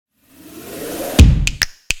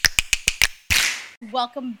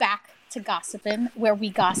welcome back to Gossipin', where we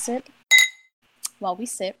gossip while we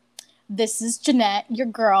sip. This is Jeanette, your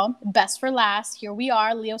girl, best for last. Here we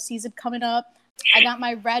are, Leo season coming up. I got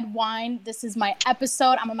my red wine. This is my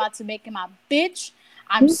episode. I'm about to make it my bitch.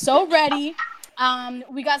 I'm so ready.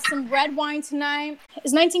 We got some red wine tonight.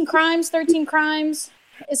 It's 19 crimes, 13 crimes.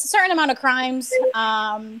 It's a certain amount of crimes.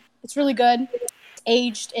 It's really good.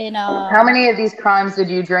 Aged in How many of these crimes did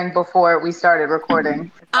you drink before we started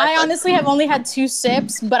recording? I honestly have only had 2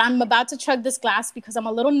 sips, but I'm about to chug this glass because I'm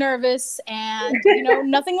a little nervous, and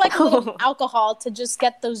nothing like a little alcohol to just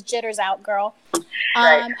get those jitters out, girl.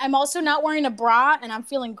 Right. I'm also not wearing a bra, and I'm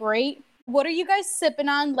feeling great. What are you guys sipping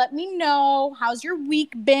on? Let me know. How's your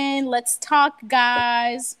week been? Let's talk,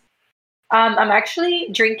 guys. I'm actually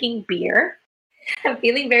drinking beer. I'm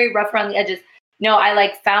feeling very rough around the edges. No,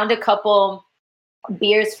 I found a couple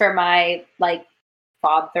beers for my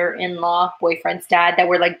father-in-law, boyfriend's dad, that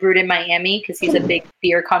were brewed in Miami because he's a big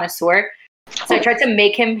beer connoisseur. So I tried to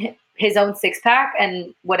make him his own 6-pack,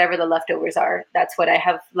 and whatever the leftovers are, that's what I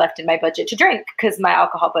have left in my budget to drink because my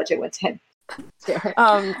alcohol budget went to him.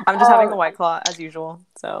 I'm just having a White Claw as usual,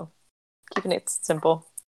 so keeping it simple.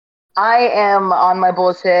 I am on my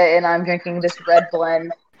bullshit and I'm drinking this red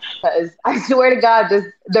blend because I swear to God,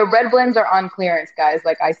 the red blends are on clearance, guys.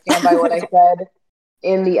 I stand by what I said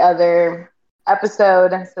in the other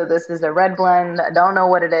episode. So this is a red blend. I don't know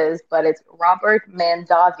what it is, but it's Robert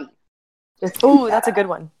Mondavi. Ooh, that's a good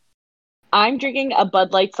one. I'm drinking a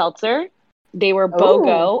Bud Light seltzer. They were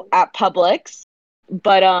BOGO at Publix.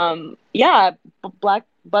 But black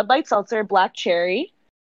Bud Light seltzer, black cherry.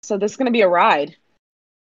 So this is gonna be a ride.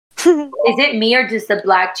 Is it me or does the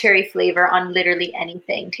black cherry flavor on literally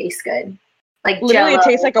anything taste good? Literally, Jell-O. it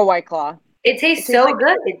tastes like a White Claw. It tastes so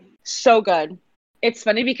good. So good. It's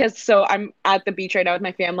funny because I'm at the beach right now with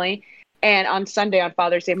my family, and on Sunday on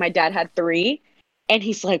Father's Day, my dad had 3, and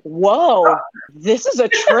he's like, "Whoa, this is a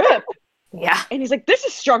trip." Yeah. And he's like, "This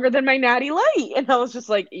is stronger than my Natty Light." And I was just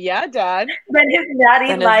like, "Yeah, Dad." Then his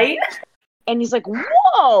Natty Light. And he's like,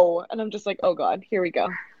 "Whoa." And I'm just like, "Oh, God, here we go."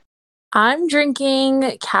 I'm drinking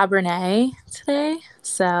Cabernet today,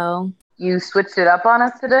 so... You switched it up on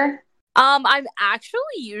us today? I'm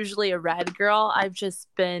actually usually a red girl. I've just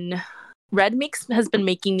been... Red mix has been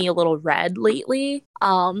making me a little red lately.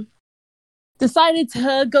 Decided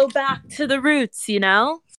to go back to the roots,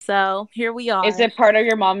 So here we are. Is it part of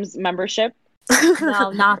your mom's membership?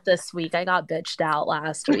 No, not this week. I got bitched out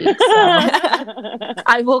last week.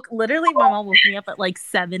 So. Literally, my mom woke me up at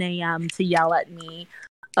 7 a.m. to yell at me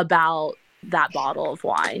about that bottle of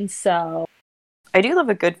wine. So I do love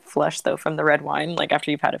a good flush, though, from the red wine. After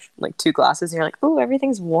you've had 2 glasses, and you're like, "Oh,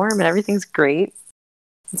 everything's warm and everything's great."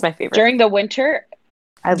 It's my favorite. During the winter,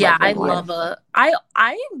 I love I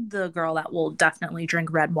am the girl that will definitely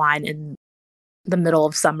drink red wine in the middle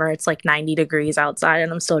of summer. It's 90 degrees outside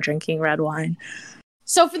and I'm still drinking red wine.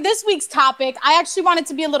 So for this week's topic, I actually wanted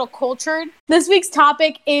to be a little cultured. This week's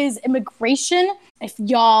topic is immigration. If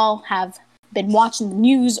y'all have been watching the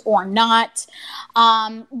news or not.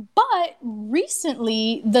 But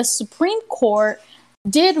recently, the Supreme Court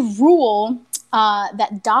did rule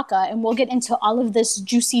that DACA, and we'll get into all of this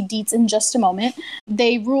juicy deets in just a moment,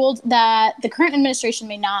 they ruled that the current administration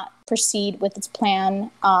may not proceed with its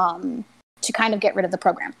plan to kind of get rid of the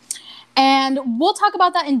program. And we'll talk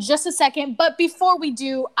about that in just a second. But before we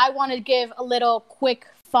do, I want to give a little quick,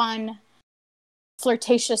 fun,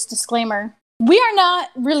 flirtatious disclaimer. We are not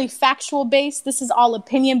really factual based. This is all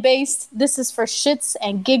opinion based. This is for shits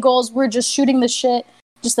and giggles. We're just shooting the shit.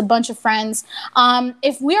 Just a bunch of friends.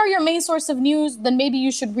 If we are your main source of news, then maybe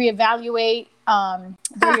you should reevaluate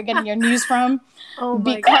where you're getting your news from.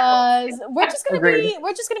 Because we're just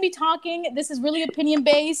gonna be talking. This is really opinion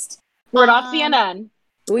based. We're not CNN.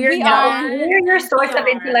 We're your source of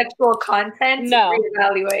intellectual content. No.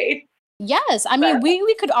 Reevaluate. Yes, I mean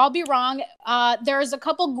we could all be wrong. There's a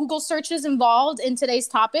couple Google searches involved in today's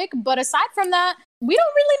topic, but aside from that, we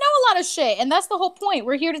don't really know a lot of shit, and that's the whole point.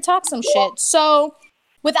 We're here to talk some shit. So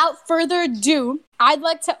without further ado, I'd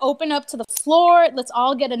like to open up to the floor. Let's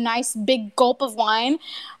all get a nice big gulp of wine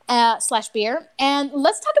 / beer. And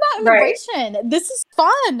let's talk about immigration. Right. This is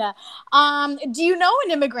fun. Do you know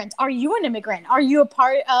an immigrant? Are you an immigrant? Are you a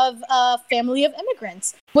part of a family of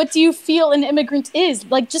immigrants? What do you feel an immigrant is?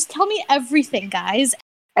 Just tell me everything, guys.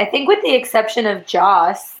 I think with the exception of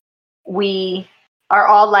Joss, we are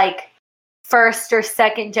all first or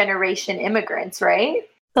second generation immigrants, right?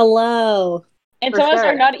 Hello. And some of us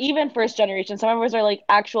are not even first generation. Some of us are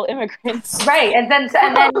actual immigrants. Right. And then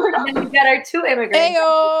we got our 2 immigrants.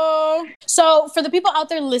 Heyo! So for the people out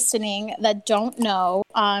there listening that don't know,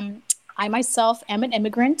 I myself am an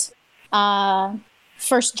immigrant.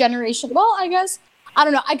 first generation. Well, I guess I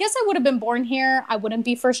don't know. I guess I would have been born here. I wouldn't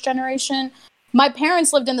be first generation. My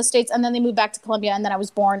parents lived in the States, and then they moved back to Colombia, and then I was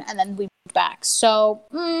born, and then we moved back. So,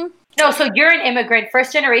 No, so you're an immigrant.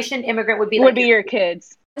 First generation immigrant would be your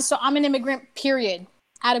kids. so I'm an immigrant. Period.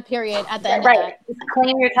 Add a period at the end right. of that. Just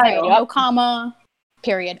claim your title. No comma.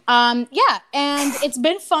 Period. Yeah, and it's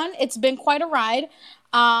been fun. It's been quite a ride.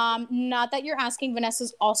 Not that you're asking.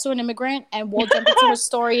 Vanessa's also an immigrant, and we'll jump into her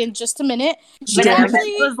story in just a minute. She Vanessa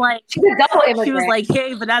actually was like, She's a double immigrant. she was like,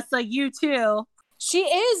 hey, Vanessa, you too. She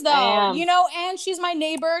is though, and she's my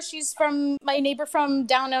neighbor. She's from my neighbor from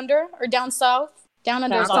down under or down south. Down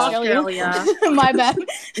under is Australia. My bad.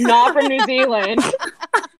 Not from New Zealand.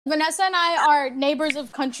 Vanessa and I are neighbors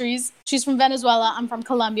of countries. She's from Venezuela. I'm from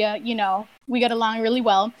Colombia. We get along really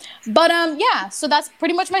well. But yeah, so that's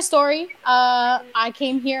pretty much my story. I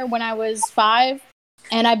came here when I was 5,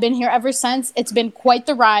 and I've been here ever since. It's been quite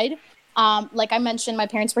the ride. Like I mentioned, my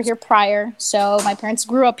parents were here prior, so my parents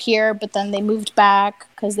grew up here, but then they moved back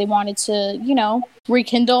because they wanted to,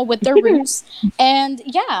 rekindle with their roots. And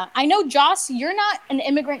yeah, I know, Joss, you're not an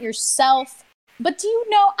immigrant yourself, but I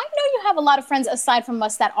know you have a lot of friends aside from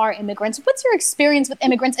us that are immigrants. What's your experience with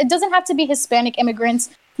immigrants? It doesn't have to be Hispanic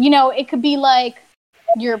immigrants. It could be like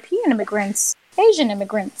European immigrants, Asian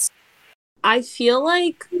immigrants. I feel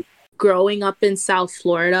like growing up in South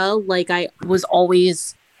Florida, like I was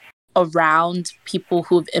always around people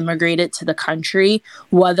who've immigrated to the country,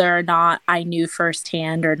 whether or not I knew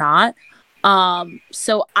firsthand or not.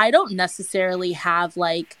 So I don't necessarily have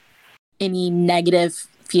like any negative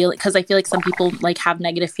feeling, because I feel like some people like have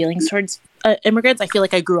negative feelings towards immigrants. I feel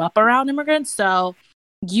like I grew up around immigrants, so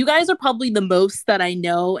you guys are probably the most that I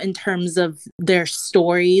know in terms of their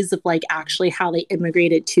stories of like actually how they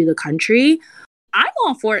immigrated to the country. I'm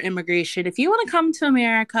all for immigration. If you want to come to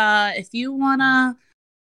America, if you want to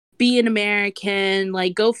be an American,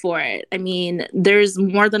 like, go for it. I mean, there's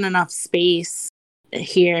more than enough space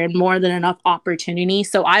here and more than enough opportunity.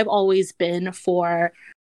 So I've always been for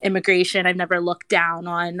immigration. I've never looked down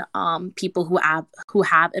on people who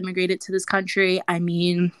have immigrated to this country. I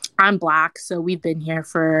mean, I'm Black, so we've been here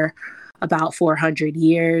for about 400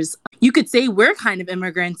 years. You could say we're kind of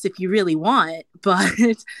immigrants if you really want, but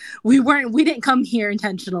we didn't come here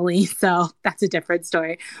intentionally, so that's a different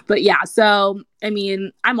story. But yeah, so I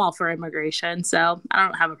mean, I'm all for immigration, so I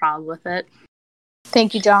don't have a problem with it.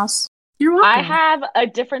 Thank you, Joss. You're welcome. I have a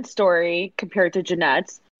different story compared to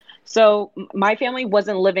Jeanette's. So my family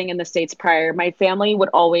wasn't living in the States prior. My family would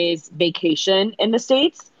always vacation in the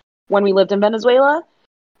States when we lived in Venezuela.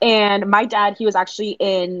 And my dad, he was actually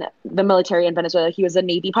in the military in Venezuela. He was a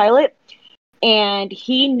Navy pilot. And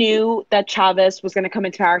he knew that Chavez was going to come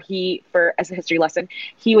into power. As a history lesson,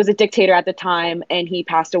 he was a dictator at the time, and he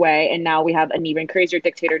passed away. And now we have an even crazier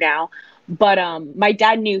dictator now. But my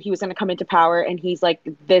dad knew he was going to come into power, and he's like,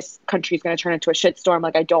 this country is going to turn into a shitstorm.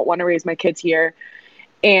 Like, I don't want to raise my kids here.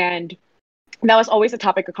 And that was always a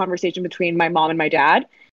topic of conversation between my mom and my dad.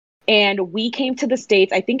 And we came to the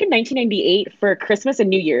States, I think in 1998 for Christmas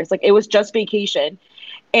and New Year's. Like, it was just vacation.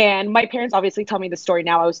 And my parents obviously tell me the story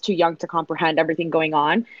now. I was too young to comprehend everything going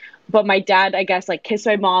on. But my dad, I guess, like, kissed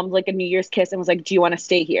my mom like a New Year's kiss and was like, do you want to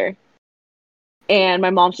stay here? And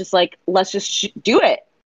my mom's just like, let's just do it.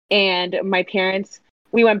 And my parents,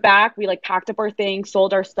 we went back, we like packed up our things,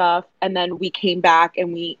 sold our stuff, and then we came back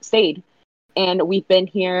and we stayed. And we've been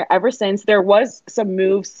here ever since. There was some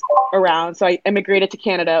moves around. So I immigrated to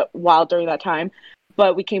Canada during that time.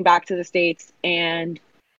 But we came back to the States and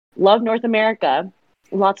love North America.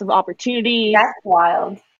 Lots of opportunities. That's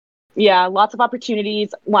wild. Yeah, lots of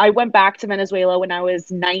opportunities. I went back to Venezuela when I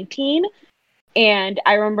was 19. And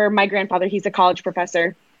I remember my grandfather, he's a college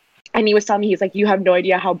professor. And he was telling me, he's like, you have no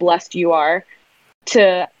idea how blessed you are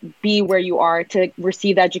to be where you are, to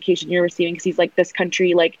receive the education you're receiving. Because he's like, this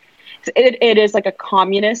country, like, it is like a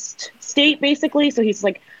communist state, basically. So he's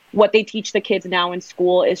like, what they teach the kids now in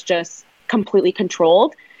school is just completely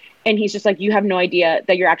controlled. And he's just like, you have no idea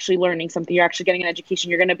that you're actually learning something. You're actually getting an education.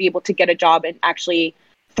 You're going to be able to get a job and actually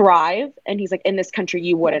thrive. And he's like, in this country,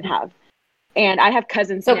 you wouldn't have. And I have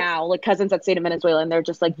cousins now, like cousins that stayed in Venezuela, and they're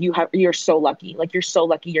just like, you're so lucky. Like, you're so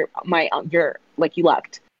lucky. You're like, you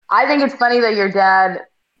left. I think it's funny that your dad,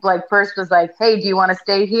 like, first was like, hey, do you want to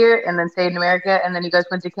stay here? And then stay in America. And then you guys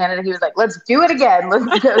went to Canada. He was like, let's do it again.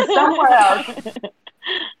 Let's go somewhere else.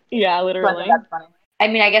 Yeah, literally. That's funny. I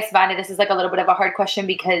mean, I guess, Vanya, this is like a little bit of a hard question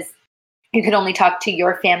because you could only talk to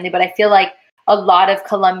your family. But I feel like a lot of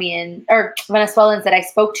Colombian or Venezuelans that I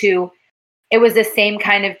spoke to, it was the same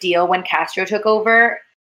kind of deal when Castro took over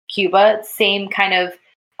Cuba. Same kind of,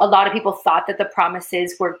 a lot of people thought that the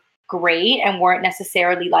promises were great and weren't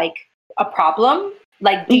necessarily like a problem.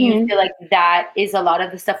 Like, do you feel like that is a lot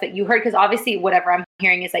of the stuff that you heard? Because obviously whatever I'm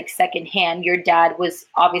hearing is like secondhand. Your dad was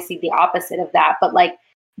obviously the opposite of that. But like,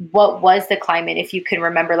 what was the climate, if you can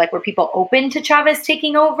remember? Like, were people open to Chavez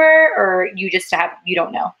taking over, or you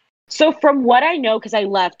don't know? So from what I know, because I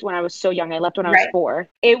left when I was so young, I left when I was 4,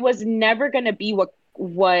 it was never going to be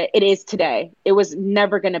what it is today. It was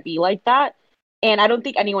never going to be like that. And I don't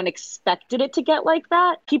think anyone expected it to get like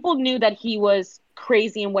that. People knew that he was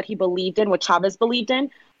crazy in what he believed in, what Chavez believed in,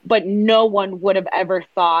 but no one would have ever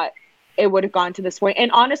thought it would have gone to this point.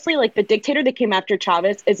 And honestly, like, the dictator that came after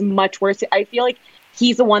Chavez is much worse. I feel like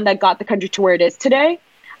he's the one that got the country to where it is today,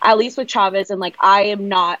 at least with Chavez. And like, I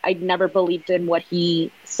never believed in what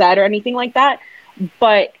he said or anything like that,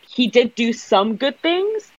 but he did do some good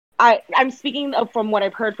things. I'm speaking from what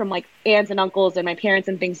I've heard from like aunts and uncles and my parents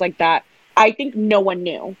and things like that. I think no one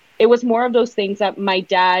knew. It was more of those things that my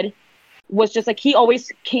dad was just like, he always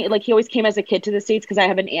came as a kid to the States, because I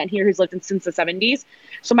have an aunt here who's lived since the 70s.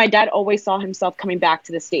 So my dad always saw himself coming back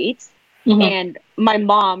to the States. And my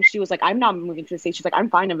mom, she was like, I'm not moving to the States. She's like, I'm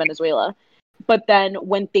fine in Venezuela. But then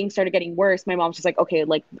when things started getting worse, my mom's just like, okay,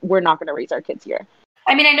 like, we're not going to raise our kids here.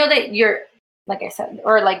 I mean, I know that you're, like I said,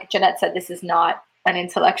 or like Jeanette said, this is not an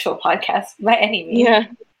intellectual podcast by any means. Yeah.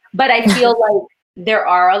 But I feel like there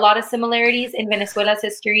are a lot of similarities in Venezuela's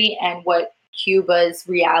history and what Cuba's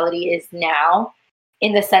reality is now,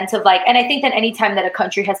 in the sense of like, and I think that anytime that a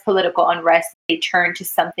country has political unrest, they turn to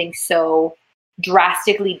something so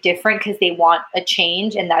drastically different because they want a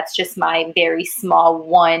change. And that's just my very small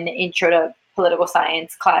one intro to political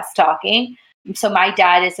science class talking. So my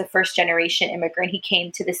dad is a first generation immigrant. He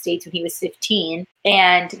came to the States when he was 15.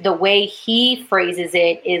 And the way he phrases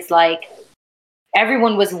it is like,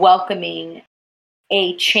 everyone was welcoming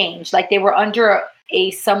a change. Like, they were under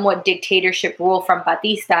a somewhat dictatorship rule from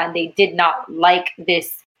Batista, and they did not like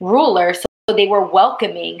this ruler. So they were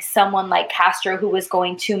welcoming someone like Castro, who was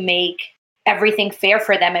going to make everything fair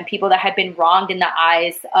for them, and people that had been wronged in the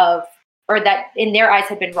eyes of, or that in their eyes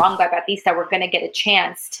had been wronged by Batista, were going to get a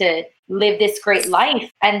chance to live this great life.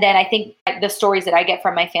 And then I think the stories that I get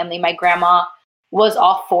from my family, my grandma was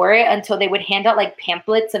all for it until they would hand out like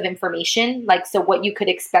pamphlets of information, like, so what you could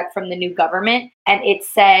expect from the new government. And it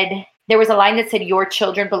said, there was a line that said, your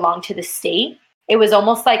children belong to the state. It was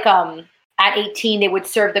almost like at 18, they would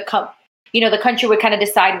serve the country would kind of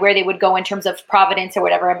decide where they would go in terms of providence or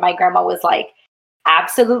whatever. And my grandma was like,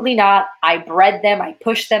 absolutely not. I bred them. I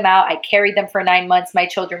pushed them out. I carried them for 9 months. My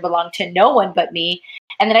children belong to no one but me.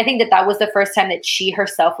 And then I think that was the first time that she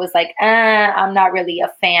herself was like, I'm not really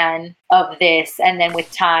a fan of this. And then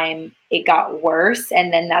with time, it got worse.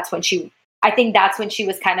 And then that's when she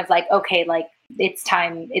was kind of like, okay, like, it's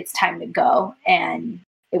time to go. And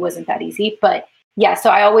it wasn't that easy. But yeah,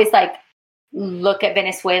 so I always like look at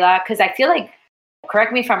Venezuela, because I feel like,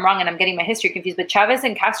 correct me if I'm wrong and I'm getting my history confused, but Chavez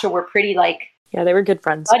and Castro were pretty like, yeah, they were good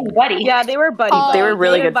friends. Buddy. Yeah, they were buddy. They were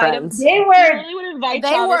really good friends. They really would invite They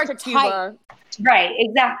Chavez were to Cuba. Right,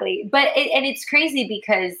 exactly. But it's crazy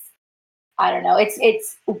because, I don't know,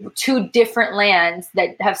 it's two different lands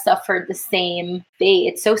that have suffered the same fate.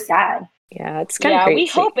 It's so sad. Yeah, it's kind of crazy. We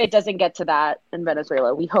hope it doesn't get to that in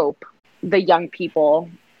Venezuela. We hope the young people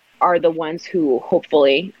are the ones who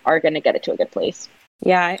hopefully are going to get it to a good place.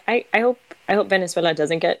 Yeah, I hope Venezuela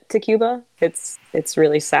doesn't get to Cuba. It's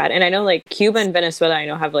really sad. And I know like Cuba and Venezuela, I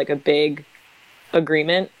know, have like a big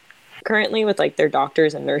agreement currently with like their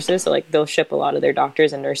doctors and nurses. So like they'll ship a lot of their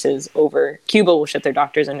doctors and nurses over. Cuba will ship their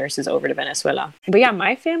doctors and nurses over to Venezuela. But yeah,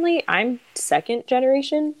 my family, I'm second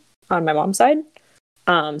generation on my mom's side.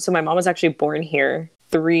 So my mom was actually born here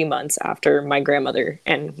 3 months after my grandmother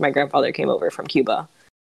and my grandfather came over from Cuba.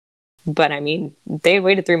 But I mean, they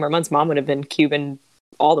waited 3 more months. Mom would have been Cuban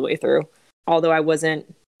all the way through. Although I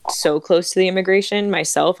wasn't so close to the immigration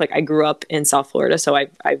myself. Like, I grew up in South Florida, so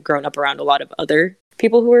I've grown up around a lot of other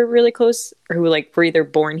people who were really close, or who like were either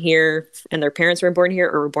born here and their parents were born here,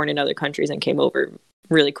 or were born in other countries and came over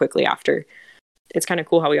really quickly after. It's kind of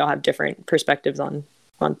cool how we all have different perspectives on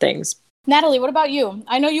things. Natalie, what about you?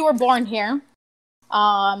 I know you were born here,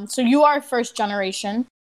 so you are first generation.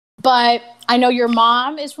 But I know your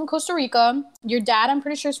mom is from Costa Rica. Your dad, I'm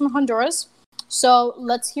pretty sure, is from Honduras. So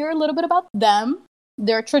let's hear a little bit about them,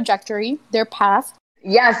 their trajectory, their path.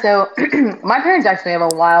 Yeah, so my parents actually have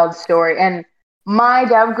a wild story. And my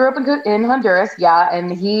dad grew up in Honduras, yeah.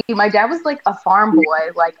 And my dad was like a farm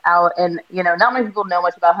boy, like out. And, not many people know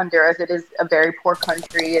much about Honduras. It is a very poor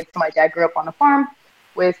country. My dad grew up on a farm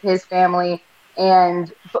with his family.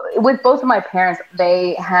 And with both of my parents,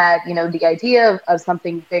 they had, the idea of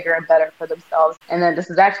something bigger and better for themselves. And then this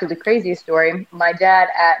is actually the craziest story. My dad,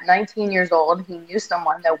 at 19 years old, he knew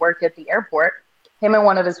someone that worked at the airport. him and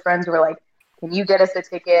one of his friends were like, can you get us a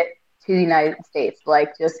ticket to the United States?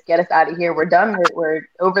 Like, just get us out of here. We're done. We're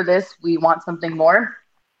over this. We want something more.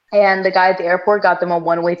 And the guy at the airport got them a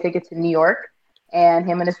one-way ticket to New York. And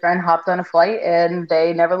him and his friend hopped on a flight, and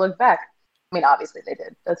they never looked back. I mean, obviously they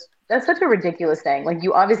did. That's such a ridiculous thing. Like,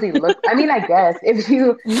 you obviously look. I mean, I guess if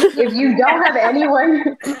you don't have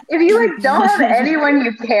anyone, if you like don't have anyone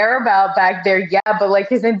you care about back there, yeah. But like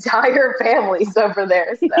his entire family's over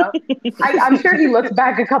there, so I'm sure he looked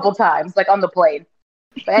back a couple times, like on the plane.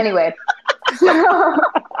 But anyway.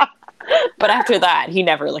 But after that, he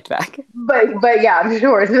never looked back. But yeah, I'm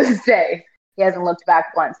sure to this day he hasn't looked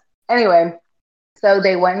back once. Anyway. So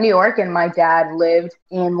they went to New York, and my dad lived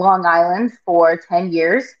in Long Island for 10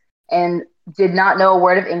 years and did not know a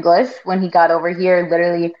word of English when he got over here.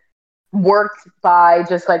 Literally worked by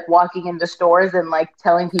just like walking into stores and like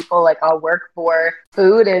telling people like I'll work for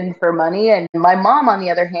food and for money. And my mom, on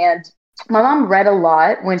the other hand, my mom read a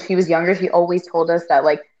lot when she was younger. She always told us that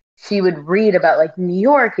like she would read about like New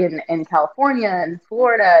York and California and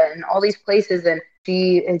Florida and all these places. And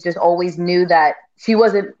she just always knew that she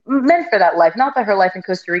wasn't meant for that life. Not that her life in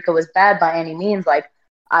Costa Rica was bad by any means. Like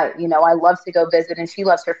I love to go visit, and she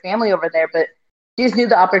loves her family over there, but she just knew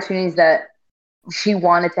the opportunities that she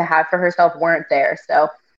wanted to have for herself weren't there. So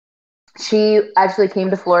she actually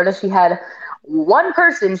came to Florida. She had one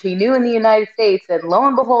person she knew in the United States, and lo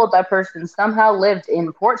and behold, that person somehow lived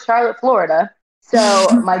in Port Charlotte, Florida. So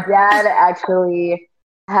my dad actually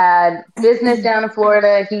had business down in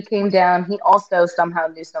Florida. He came down. He also somehow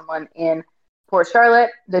knew someone in Port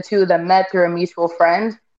Charlotte. The two of them met through a mutual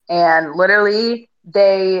friend, and literally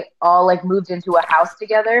they all like moved into a house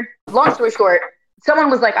together. Long story short, someone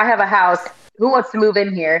was like, I have a house. Who wants to move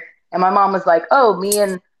in here? And my mom was like, oh, me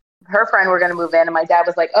and her friend were going to move in. And my dad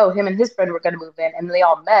was like, oh, him and his friend were going to move in. And they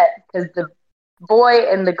all met because the boy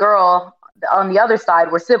and the girl on the other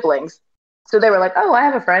side were siblings. So they were like, oh, I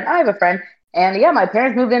have a friend. And yeah, my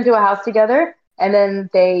parents moved into a house together. And then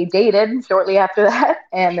they dated shortly after that,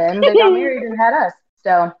 and then they got married and had us.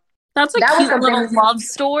 So that's a cute little love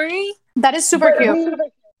story. That is super cute.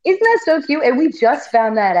 Isn't that so cute? And we just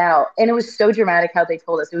found that out, and it was so dramatic how they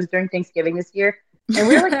told us. It was during Thanksgiving this year, and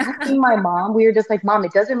we were like asking my mom. We were just like, "Mom,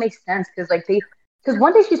 it doesn't make sense because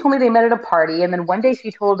one day she told me they met at a party, and then one day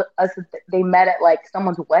she told us that they met at like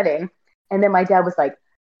someone's wedding, and then my dad was like,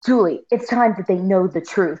 Julie, it's time that they know the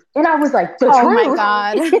truth. And I was like, the truth? Oh my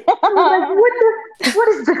God. I was like, what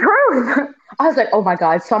is the truth? I was like, oh my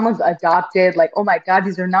God, someone's adopted. Like, oh my God,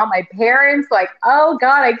 these are not my parents. Like, oh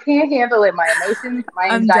God, I can't handle it. My emotions, my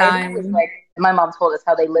anxiety was like, my mom told us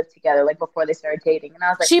how they lived together, like before they started dating. And I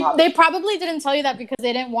was like, they probably didn't tell you that because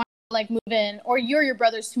they didn't want to like move in, or you or your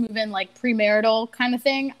brothers to move in like premarital kind of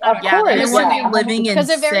thing. Of course. They want to be living in because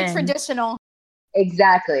they're very sin. Traditional.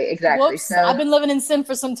 Exactly. Whoops, so, I've been living in sin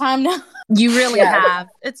for some time now. You really have.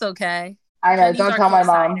 It's okay. I know. Don't tell my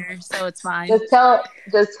mom. So it's fine. Just tell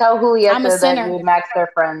Julieta that you and Max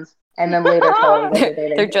are friends, and then later tell her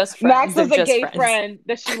they're just friends. Max is a gay friend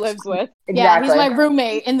that she lives with. Exactly. Yeah, he's my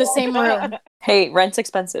roommate in the same room. Hey, rent's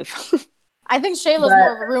expensive. I think Shayla's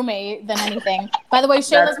more of a roommate than anything. By the way,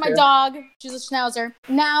 Shayla's my dog. She's a schnauzer.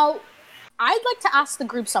 Now, I'd like to ask the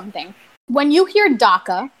group something. When you hear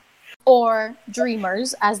DACA, or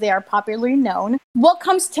Dreamers, as they are popularly known, what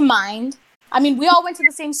comes to mind? I mean, we all went to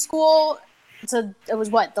the same school. It was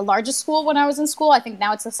the largest school when I was in school. I think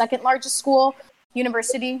now it's the second largest school,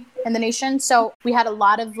 university in the nation. So we had a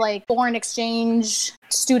lot of like foreign exchange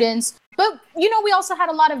students. But, we also had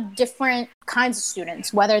a lot of different kinds of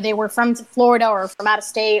students, whether they were from Florida or from out of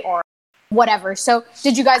state or whatever. So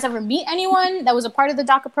did you guys ever meet anyone that was a part of the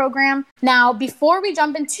DACA program? Now, before we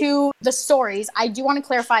jump into the stories, I do want to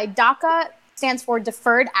clarify DACA stands for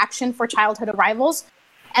Deferred Action for Childhood Arrivals.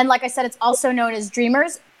 And like I said, it's also known as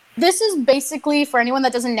Dreamers. This is basically, for anyone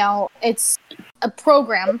that doesn't know, it's a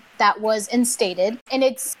program that was instated, and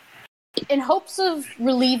it's in hopes of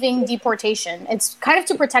relieving deportation. It's kind of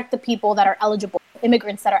to protect the people that are eligible,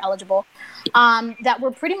 immigrants that are eligible, that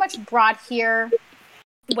were pretty much brought here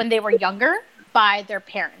when they were younger by their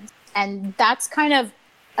parents. And that's kind of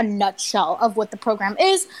a nutshell of what the program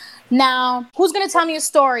is. Now, who's going to tell me a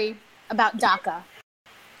story about DACA?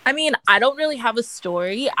 I mean, I don't really have a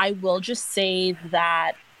story. I will just say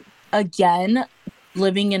that, again,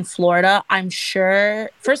 living in Florida, I'm sure...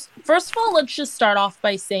 First of all, let's just start off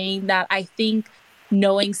by saying that I think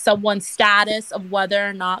knowing someone's status of whether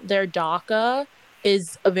or not they're DACA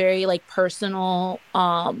is a very, personal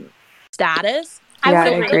status. I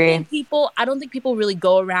agree. I don't think people really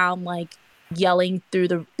go around, yelling through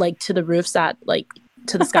the, to the roofs at,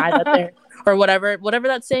 to the sky that they're or whatever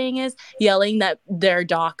that saying is, yelling that they're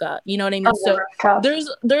DACA. You know what I mean? So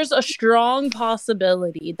there's a strong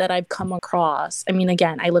possibility that I've come across. I mean,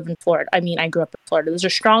 again, I live in Florida. I mean, I grew up in Florida. There's a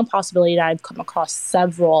strong possibility that I've come across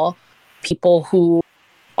several people who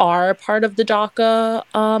are part of the DACA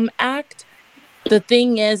Act. The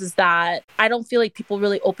thing is that I don't feel like people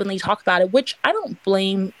really openly talk about it, which I don't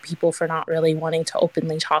blame people for not really wanting to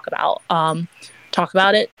openly talk about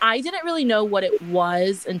it. I didn't really know what it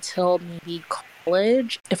was until maybe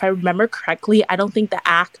college. If I remember correctly, I don't think the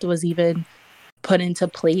act was even put into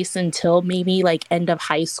place until maybe like end of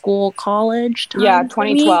high school, college time. Yeah,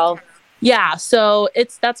 2012. Yeah, so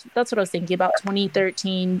that's what I was thinking about,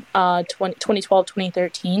 2013, 2012,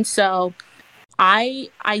 2013. So I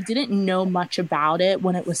didn't know much about it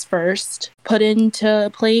when it was first put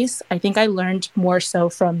into place. I think I learned more so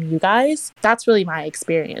from you guys. That's really my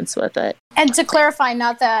experience with it. And to clarify,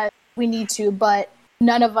 not that we need to, but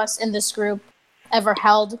none of us in this group ever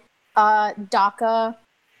held DACA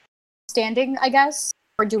standing, I guess,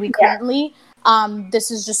 or do we currently?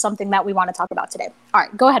 This is just something that we want to talk about today. All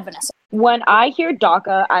right, go ahead, Vanessa. When I hear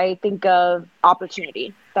DACA, I think of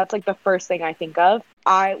opportunity. That's like the first thing I think of.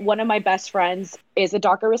 One of my best friends is a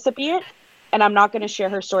DACA recipient, and I'm not going to share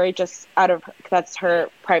her story just that's her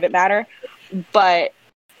private matter, but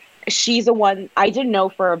she's the one I didn't know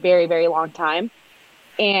for a very, very long time.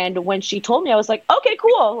 And when she told me, I was like, okay,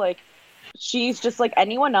 cool. Like, she's just like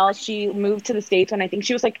anyone else. She moved to the States when I think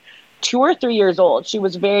she was like 2 or 3 years old. She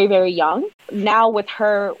was very, very young. Now with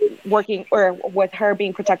her with her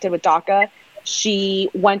being protected with DACA, she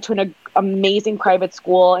went to an amazing private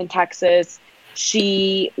school in Texas.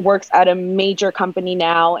 She works at a major company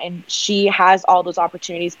now, and she has all those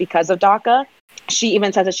opportunities because of DACA. She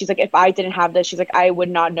even says that she's like, if I didn't have this, she's like, I would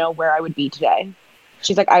not know where I would be today.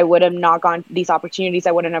 She's like, I would have not gone these opportunities.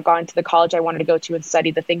 I wouldn't have gone to the college I wanted to go to and study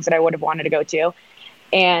the things that I would have wanted to go to.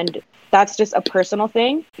 And that's just a personal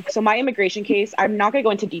thing. So my immigration case, I'm not going to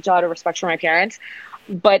go into detail out of respect for my parents,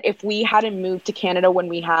 but if we hadn't moved to Canada when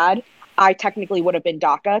we had, I technically would have been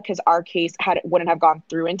DACA because our case wouldn't have gone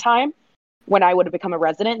through in time when I would have become a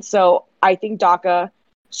resident. So I think DACA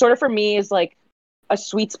sort of for me is like a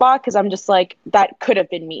sweet spot because I'm just like, that could have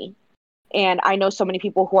been me. And I know so many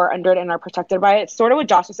people who are under it and are protected by it. Sort of what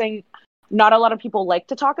Josh was saying, not a lot of people like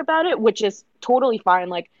to talk about it, which is totally fine.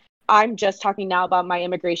 Like, I'm just talking now about my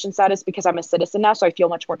immigration status because I'm a citizen now, so I feel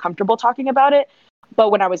much more comfortable talking about it. But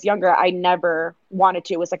when I was younger, I never wanted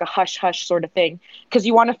to. It was like a hush-hush sort of thing because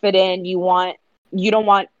you want to fit in. You don't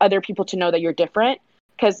want other people to know that you're different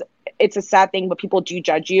because it's a sad thing, but people do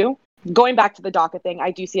judge you. Going back to the DACA thing,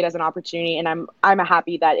 I do see it as an opportunity, and I'm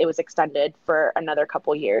happy that it was extended for another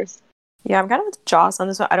couple years. Yeah, I'm kind of with Joss on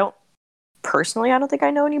this one. I don't think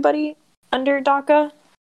I know anybody under DACA.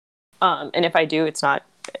 And if I do, it's not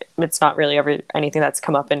really ever anything that's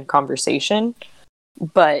come up in conversation.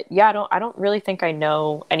 But yeah, I don't really think I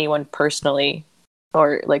know anyone personally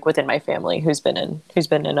or like within my family who's been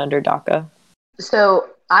in under DACA. So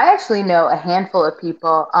I actually know a handful of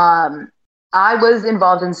people. I was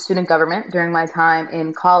involved in student government during my time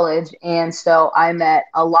in college, and so I met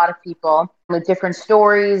a lot of people with different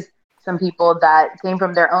stories. Some people that came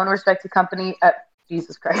from their own respective company.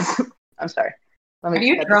 Jesus Christ. I'm sorry. Are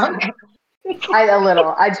you drunk? A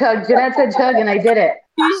little. I chugged. Jeanette said chug, and I did it.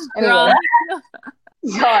 Anyway,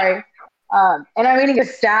 sorry. And I'm eating a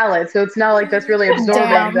salad, so it's not like that's really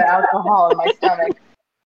absorbing the alcohol in my stomach.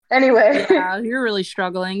 Anyway. Yeah, you're really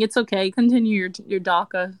struggling. It's okay. Continue your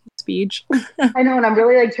DACA speech. I know, and I'm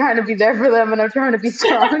really like trying to be there for them, and I'm trying to be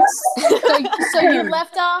strong. So you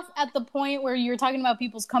left off at the point where you were talking about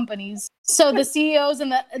people's companies. So the CEOs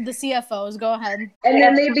and the CFOs, go ahead. And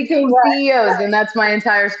then they became CEOs, and that's my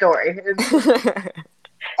entire story.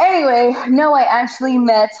 Anyway, no, I actually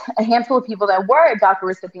met a handful of people that were DACA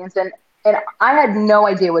recipients, and I had no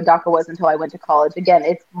idea what DACA was until I went to college. Again,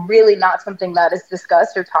 it's really not something that is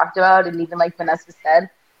discussed or talked about, and even like Vanessa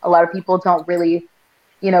said, a lot of people don't really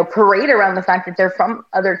parade around the fact that they're from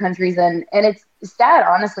other countries. And it's sad,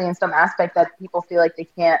 honestly, in some aspect that people feel like they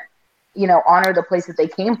can't, honor the place that they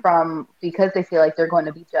came from because they feel like they're going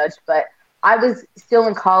to be judged. But I was still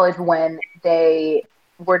in college when they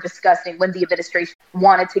were discussing, when the administration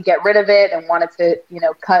wanted to get rid of it and wanted to,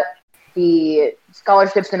 cut the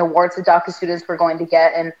scholarships and awards that DACA students were going to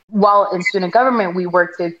get. And while in student government, we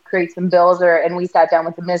worked to create some bills and we sat down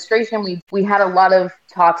with the administration. We had a lot of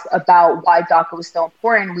talks about why DACA was so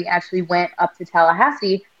important. We actually went up to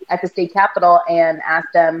Tallahassee at the state capitol and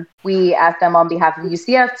we asked them on behalf of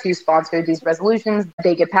UCF to sponsor these resolutions.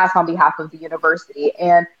 They get passed on behalf of the university.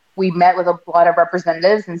 And we met with a lot of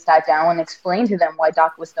representatives and sat down and explained to them why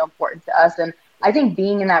DACA was so important to us. And I think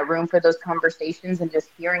being in that room for those conversations and just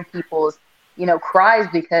hearing people's, cries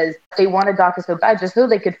because they wanted DACA so bad, just so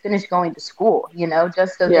they could finish going to school,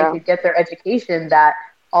 just so they could get their education that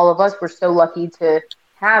all of us were so lucky to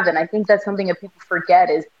have. And I think that's something that people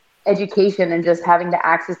forget is education, and just having the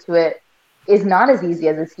access to it is not as easy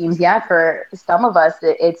as it seems. Yeah, for some of us,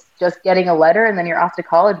 it's just getting a letter and then you're off to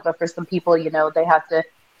college. But for some people, they have to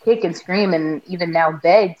kick and scream and even now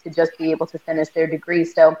beg to just be able to finish their degree.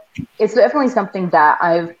 So it's definitely something that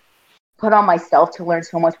I've put on myself to learn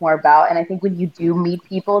so much more about. And I think when you do meet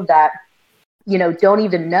people that, don't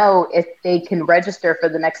even know if they can register for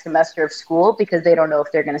the next semester of school because they don't know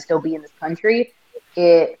if they're going to still be in this country,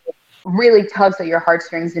 it really tugs at your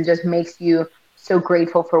heartstrings and just makes you so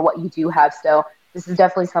grateful for what you do have. So this is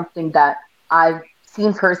definitely something that I've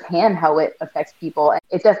seen firsthand how it affects people. And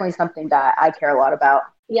it's definitely something that I care a lot about.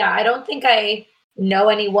 Yeah, I don't think I know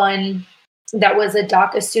anyone that was a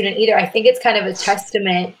DACA student either. I think it's kind of a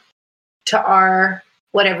testament to our,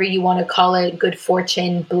 whatever you want to call it, good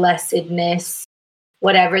fortune, blessedness,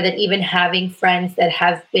 whatever, that even having friends that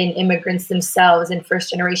have been immigrants themselves and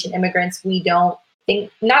first generation immigrants, we don't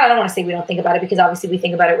think, I don't want to say we don't think about it, because obviously we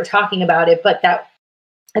think about it, we're talking about it, but that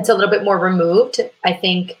it's a little bit more removed. I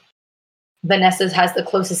think Vanessa's has the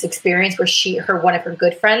closest experience where one of her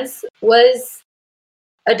good friends was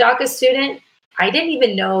a DACA student. I didn't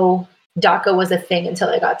even know DACA was a thing until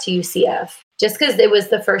I got to UCF, just because it was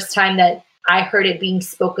the first time that I heard it being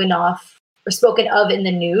spoken of in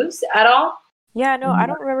the news at all. Yeah, no, I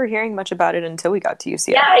don't remember hearing much about it until we got to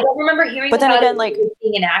UCF. Yeah, I don't remember hearing but then about again, it like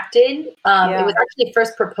being enacted. It was actually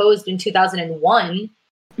first proposed in 2001,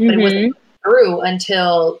 but it wasn't through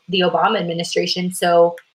until the Obama administration.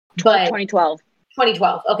 So, but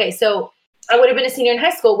 2012. Okay, so I would have been a senior in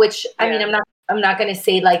high school, which I mean, I'm not going to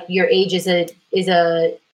say like your age is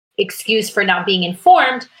a excuse for not being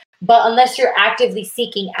informed, but unless you're actively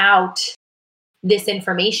seeking out this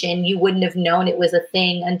information, you wouldn't have known it was a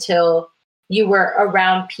thing until you were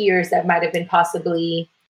around peers that might have been possibly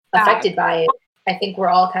affected by it. I think we're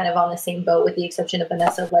all kind of on the same boat, with the exception of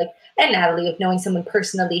Vanessa, and Natalie, of knowing someone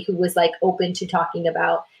personally who was open to talking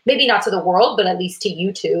about, maybe not to the world, but at least to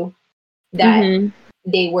you two, that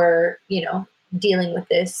they were, dealing with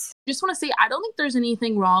this. I just want to say, I don't think there's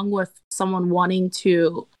anything wrong with someone wanting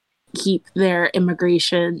to keep their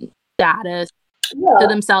immigration status to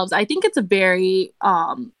themselves. I think it's a very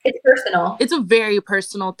it's personal. It's a very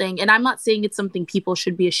personal thing, and I'm not saying it's something people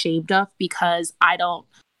should be ashamed of, because I don't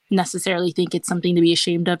necessarily think it's something to be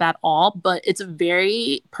ashamed of at all, but it's a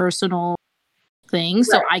very personal thing. Right.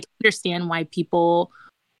 So I can understand why people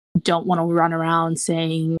don't want to run around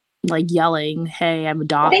saying, yelling, "Hey, I'm a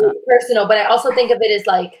DACA." I think it's personal, but I also think of it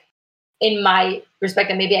as in my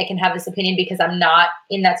respect, and maybe I can have this opinion because I'm not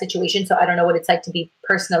in that situation, so I don't know what it's like to be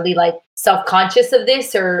personally self-conscious of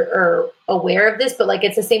this or aware of this, but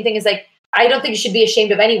it's the same thing as I don't think you should be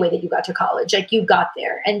ashamed of any way that you got to college. You got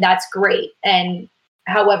there, and that's great. And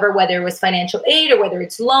however, whether it was financial aid or whether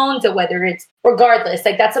it's loans or whether it's regardless,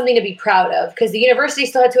 that's something to be proud of, because the university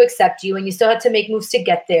still had to accept you and you still had to make moves to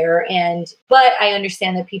get there. But I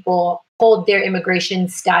understand that people hold their immigration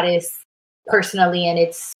status personally, and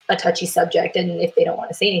it's a touchy subject, and if they don't want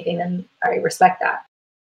to say anything, then I respect that.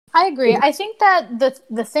 I agree. I think that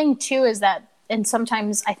the thing too is that, and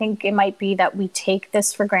sometimes I think it might be that we take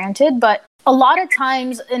this for granted, but a lot of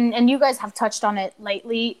times, and you guys have touched on it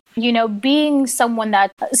lately, being someone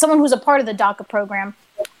who's a part of the DACA program,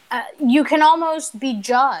 you can almost be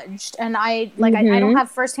judged. And I don't have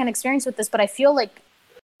firsthand experience with this, but I feel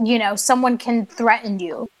someone can threaten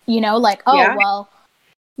you, well,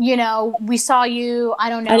 we saw you, I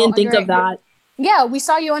don't know. I didn't think of that. Yeah, we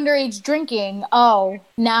saw you underage drinking. Oh,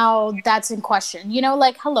 now that's in question.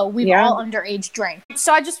 Hello, we've all underage drank.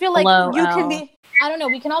 So I just feel like you can be, I don't know,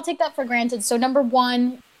 we can all take that for granted. So number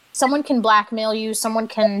one, someone can blackmail you, someone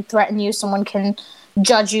can threaten you, someone can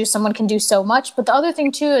judge you, someone can do so much. But the other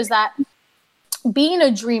thing too is that being a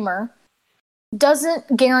dreamer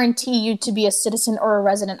doesn't guarantee you to be a citizen or a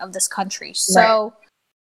resident of this country. So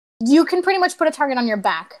you can pretty much put a target on your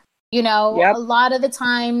back. A lot of the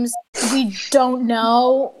times we don't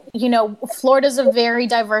know. Florida's a very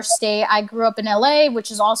diverse state. I grew up in LA, which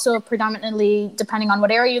is also predominantly, depending on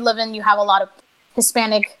what area you live in, you have a lot of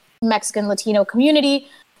Hispanic, Mexican, Latino community.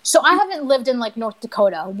 So I haven't lived in North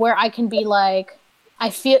Dakota, where I can be I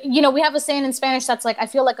feel, we have a saying in Spanish that's I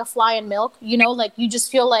feel like a fly in milk, you just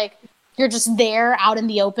feel like you're just there out in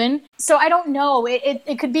the open. So I don't know.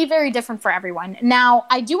 It could be very different for everyone. Now,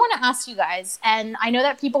 I do want to ask you guys, and I know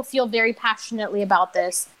that people feel very passionately about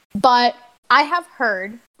this, but I have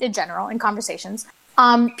heard in general in conversations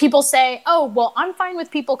people say, oh, well, I'm fine with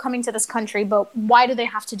people coming to this country, but why do they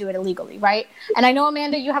have to do it illegally, right? And I know,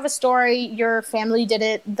 Amanda, you have a story. Your family did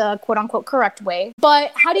it the quote unquote correct way.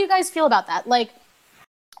 But how do you guys feel about that? Like,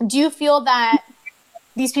 do you feel that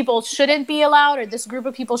these people shouldn't be allowed, or this group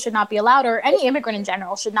of people should not be allowed, or any immigrant in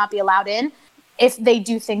general should not be allowed in if they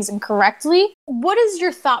do things incorrectly? What is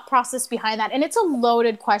your thought process behind that? And it's a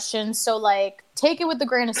loaded question, so like take it with a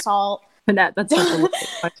grain of salt. That's a loaded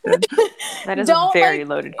question. That is a very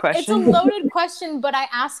loaded question. It's a loaded question, but I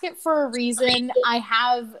ask it for a reason. I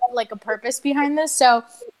have like a purpose behind this. So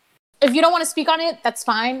if you don't want to speak on it, that's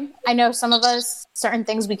fine. I know some of us, certain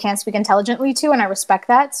things we can't speak intelligently to, and I respect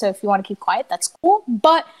that. So if you want to keep quiet, that's cool.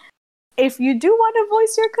 But if you do want to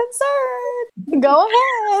voice your concern, go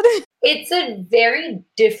ahead. It's a very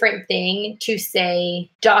different thing to say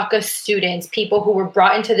DACA students, people who were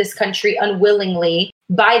brought into this country unwillingly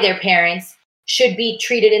by their parents, should be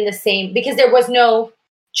treated in the same, because there was no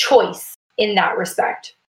choice in that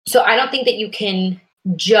respect. So I don't think that you can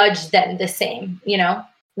judge them the same,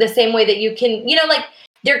 the same way that you can, like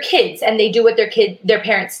they're kids and they do what their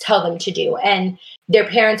parents tell them to do. And their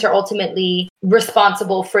parents are ultimately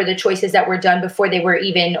responsible for the choices that were done before they were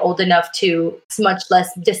even old enough to much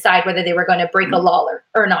less decide whether they were going to break a law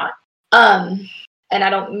or not. And I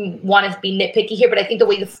don't want to be nitpicky here, but I think the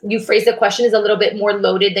way you phrase the question is a little bit more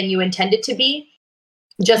loaded than you intend it to be.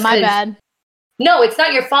 Just my bad. No, it's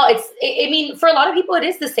not your fault. I mean, for a lot of people, it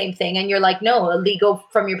is the same thing. And you're like, no, illegal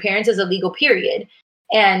from your parents is illegal, period.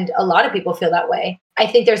 And a lot of people feel that way. I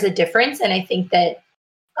think there's a difference. And I think that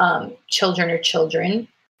children are children.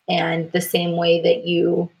 And the same way that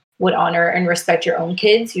you would honor and respect your own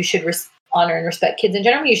kids, you should honor and respect kids in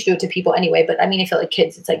general. You should do it to people anyway. But I mean, I feel like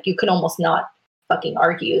kids, it's like you can almost not fucking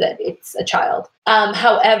argue that it's a child.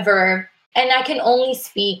 However, and I can only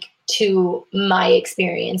speak to my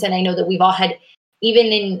experience. And I know that we've all had, even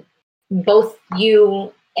in both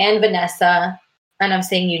you and Vanessa, and I'm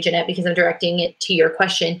saying you, Jeanette, because I'm directing it to your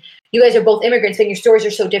question. You guys are both immigrants, and your stories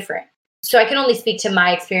are so different. So I can only speak to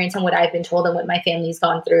my experience and what I've been told and what my family's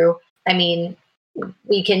gone through. I mean,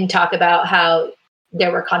 we can talk about how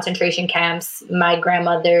there were concentration camps. My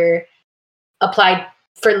grandmother applied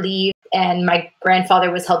for leave, and my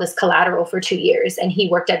grandfather was held as collateral for 2 years. And he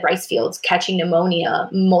worked at rice fields catching pneumonia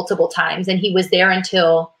multiple times. And he was there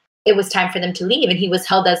until it was time for them to leave. And he was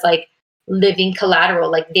held as like living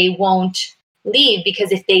collateral. Like they won't leave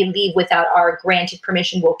because if they leave without our granted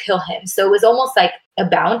permission, we'll kill him. So it was almost like a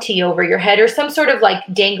bounty over your head or some sort of like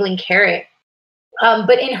dangling carrot.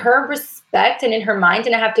 But in her respect and in her mind,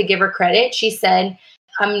 and I have to give her credit, she said,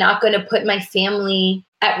 I'm not going to put my family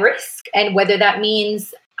at risk. And whether that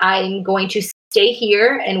means I'm going to stay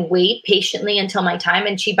here and wait patiently until my time.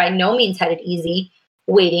 And she by no means had it easy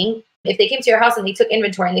waiting. If they came to your house and they took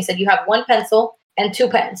inventory and they said, you have 1 pencil and 2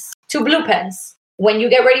 pens, 2 blue pens. When you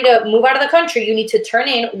get ready to move out of the country, you need to turn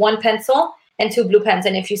in 1 pencil and 2 blue pens.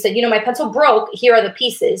 And if you said, my pencil broke, here are the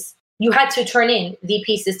pieces. You had to turn in the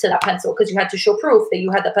pieces to that pencil because you had to show proof that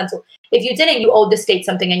you had the pencil. If you didn't, you owed the state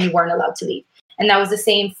something and you weren't allowed to leave. And that was the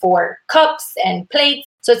same for cups and plates.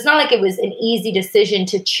 So it's not like it was an easy decision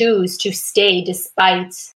to choose to stay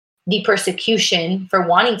despite the persecution for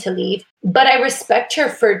wanting to leave. But I respect her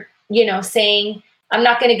for, saying, I'm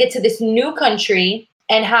not going to get to this new country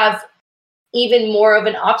and have even more of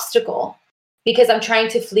an obstacle because I'm trying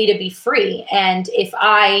to flee to be free. And if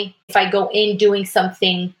I go in doing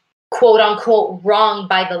something quote unquote wrong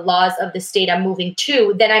by the laws of the state I'm moving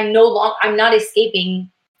to, then I'm not escaping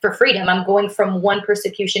for freedom. I'm going from one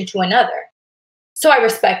persecution to another. So I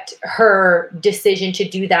respect her decision to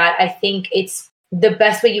do that. I think it's the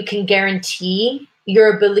best way you can guarantee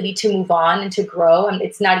your ability to move on and to grow. And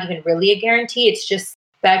it's not even really a guarantee. It's just,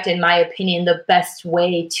 in fact, in my opinion, the best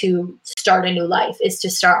way to start a new life is to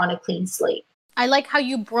start on a clean slate. I like how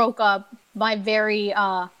you broke up my very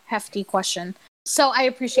hefty question. So I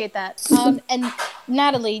appreciate that. And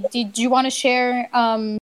Natalie, did you want to share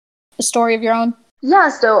a story of your own? Yeah,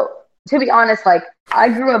 so to be honest, like I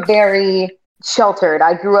grew up very sheltered.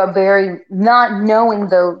 I grew up very not knowing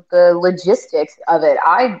the logistics of it.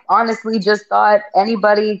 I honestly just thought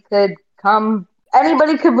anybody could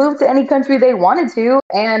move to any country they wanted to.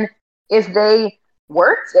 And if they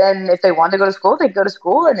worked and if they wanted to go to school, they'd go to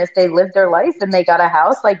school. And if they lived their life and they got a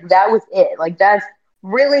house, like that was it. Like that's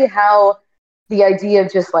really how the idea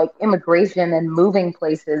of just like immigration and moving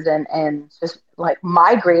places and just like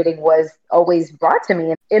migrating was always brought to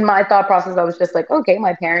me. In my thought process, I was just like, okay,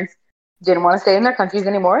 my parents didn't want to stay in their countries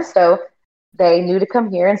anymore. So they knew to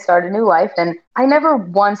come here and start a new life. And I never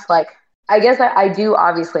once like I guess I do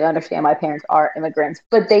obviously understand my parents are immigrants,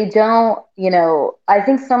 but they don't, I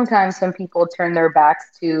think sometimes some people turn their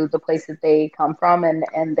backs to the place that they come from,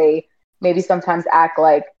 and they maybe sometimes act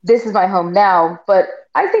like this is my home now. But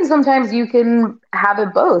I think sometimes you can have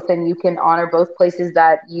it both, and you can honor both places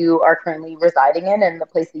that you are currently residing in and the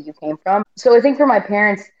place that you came from. So I think for my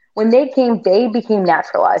parents, when they came, they became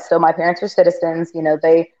naturalized. So my parents are citizens,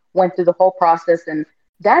 they went through the whole process, and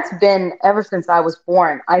that's been ever since I was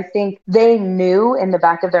born. I think they knew in the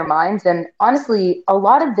back of their minds. And honestly, a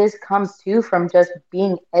lot of this comes too from just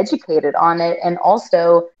being educated on it. And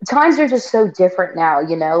also, times are just so different now,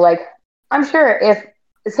 like I'm sure if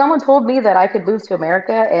someone told me that I could move to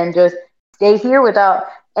America and just stay here without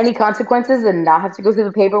any consequences and not have to go through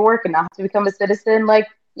the paperwork and not have to become a citizen, like,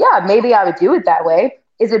 yeah, maybe I would do it that way.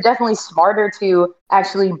 Is it definitely smarter to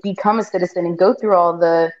actually become a citizen and go through all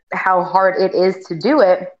the how hard it is to do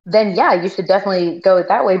it? Then yeah, you should definitely go it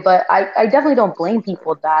that way. But I definitely don't blame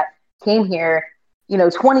people that came here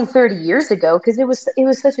 20, 30 years ago, because it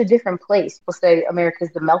was such a different place. We'll say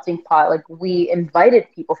America's the melting pot. Like, we invited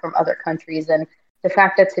people from other countries, and the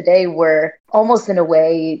fact that today we're almost in a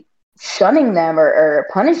way shunning them or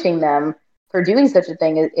punishing them for doing such a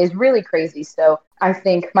thing is really crazy. So I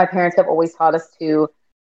think my parents have always taught us to,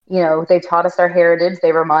 they taught us our heritage.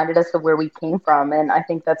 They reminded us of where we came from. And I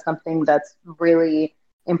think that's something that's really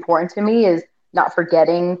important to me, is not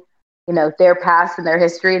forgetting, their past and their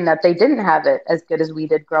history, and that they didn't have it as good as we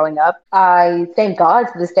did growing up. I thank God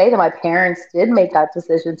to this day that my parents did make that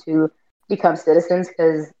decision to become citizens,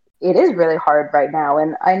 because it is really hard right now.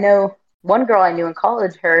 And I know one girl I knew in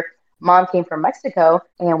college, her mom came from Mexico,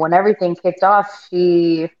 and when everything kicked off,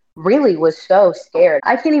 she really was so scared.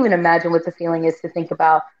 I can't even imagine what the feeling is to think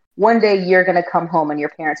about one day you're going to come home and your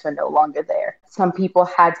parents are no longer there. Some people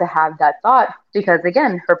had to have that thought because,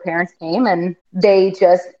 again, her parents came and they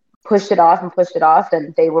just pushed it off,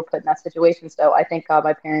 and they were put in that situation. So I thank God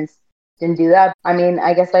my parents didn't do that. I mean,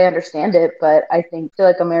 I guess I understand it, but I feel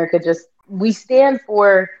like America we stand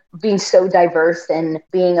for being so diverse and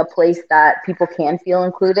being a place that people can feel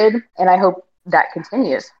included. And I hope that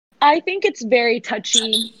continues. I think it's very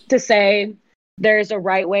touchy to say there's a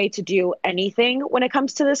right way to do anything when it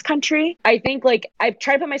comes to this country. I think, like, I've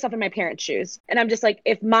tried to put myself in my parents' shoes, and I'm just like,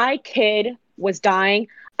 if my kid was dying,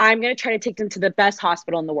 I'm going to try to take them to the best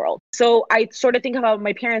hospital in the world. So I sort of think about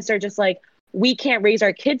my parents. They're just like, we can't raise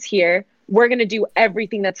our kids here. We're going to do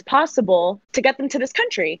everything that's possible to get them to this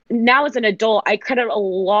country. Now, as an adult, I credit a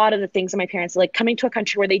lot of the things that my parents, like coming to a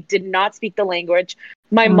country where they did not speak the language.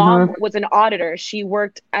 My mom was an auditor. She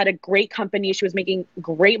worked at a great company. She was making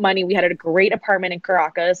great money. We had a great apartment in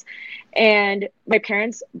Caracas. And my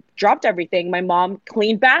parents dropped everything. My mom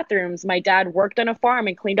cleaned bathrooms. My dad worked on a farm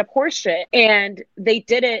and cleaned up horse shit. And they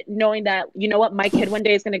did it knowing that, you know what, my kid one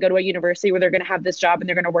day is going to go to a university where they're going to have this job and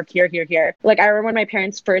they're going to work here, here, here. Like, I remember when my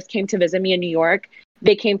parents first came to visit me in New York,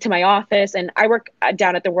 they came to my office, and I work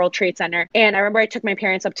down at the World Trade Center. And I remember I took my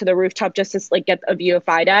parents up to the rooftop just to like get a view of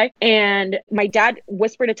FiDi. And my dad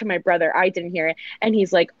whispered it to my brother. I didn't hear it. And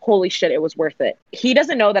he's like, holy shit, it was worth it. He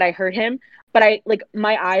doesn't know that I heard him, but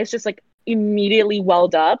my eyes just like immediately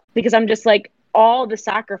welled up, because I'm just like, all the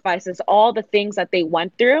sacrifices, all the things that they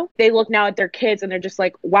went through, they look now at their kids and they're just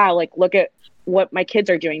like, wow, like, look at what my kids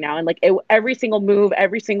are doing now. And like every single move,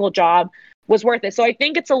 every single job was worth it. So I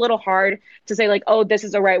think it's a little hard to say like, oh, this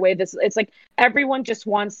is the right way. It's like everyone just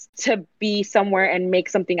wants to be somewhere and make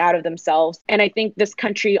something out of themselves. And I think this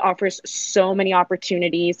country offers so many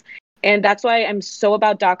opportunities. And that's why I'm so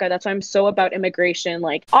about DACA. That's why I'm so about immigration.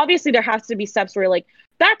 Like, obviously there has to be steps where like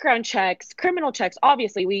background checks, criminal checks.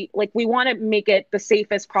 Obviously we want to make it the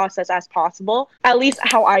safest process as possible. At least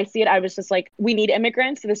how I see it, I was just like, we need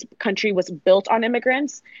immigrants. This country was built on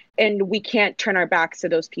immigrants, and we can't turn our backs to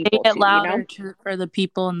those people. Make it louder for the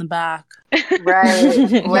people in the back. Right.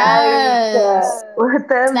 Yes. Let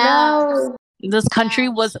them know. This country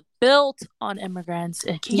was built on immigrants.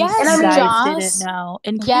 In case Yes. you And guys Joss, didn't know.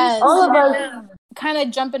 In case yes. All of us. Kind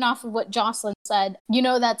of jumping off of what Jocelyn said,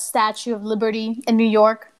 that Statue of Liberty in New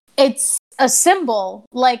York? It's a symbol.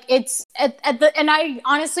 Like, it's at the, and I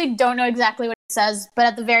honestly don't know exactly what it says, but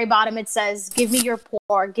at the very bottom it says, give me your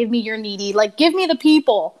poor, give me your needy, like, give me the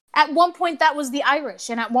people. At one point that was the Irish,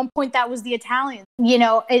 and at one point that was the Italian.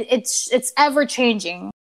 It's ever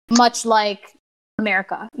changing, much like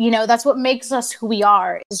America. That's what makes us who we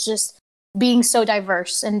are, is just being so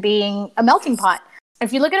diverse and being a melting pot.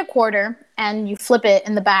 If you look at a quarter and you flip it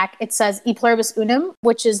in the back, it says E pluribus unum,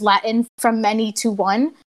 which is Latin from many to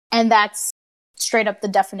one. And that's straight up the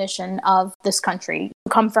definition of this country. You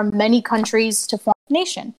come from many countries to form a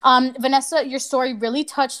nation. Vanessa, your story really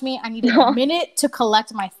touched me. I needed a minute to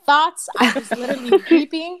collect my thoughts. I was literally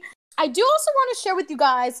weeping. I do also want to share with you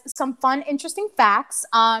guys some fun, interesting facts.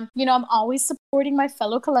 I'm always supporting my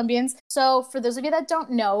fellow Colombians. So for those of you that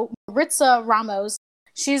don't know, Maritza Ramos,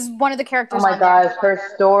 she's one of the characters. Oh my gosh, her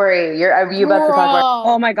story. Are you about to talk about?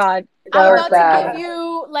 Oh my God. I'm about to give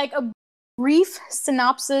you like a brief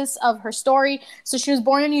synopsis of her story. So she was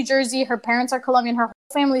born in New Jersey. Her parents are Colombian. Her whole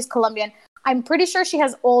family's Colombian. I'm pretty sure she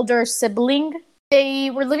has older sibling. They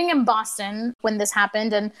were living in Boston when this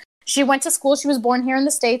happened, and she went to school. She was born here in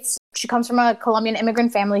the States. She comes from a Colombian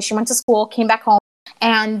immigrant family. She went to school, came back home,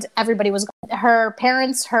 and everybody was her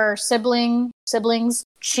parents, her siblings.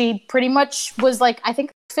 She pretty much was like, I think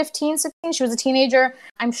 15, 16. She was a teenager.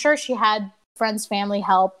 I'm sure she had friends, family,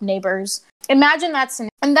 help, neighbors. Imagine that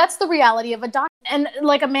scenario. And that's the reality of a doctor. And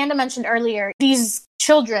like Amanda mentioned earlier, these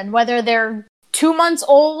children, whether they're 2 months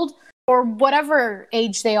old or whatever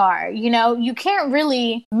age they are, you can't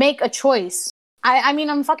really make a choice. I mean,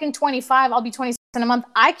 I'm fucking 25. I'll be 26 in a month.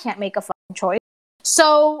 I can't make a fucking choice.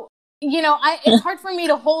 So, it's hard for me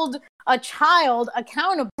to hold a child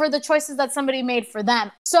accountable for the choices that somebody made for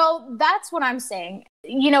them. So that's what I'm saying.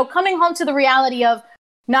 Coming home to the reality of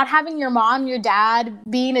not having your mom, your dad,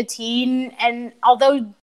 being a teen, and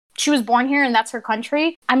although she was born here and that's her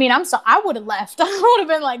country, I mean, I would have left. I would have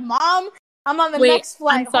been like, Mom, I'm on the next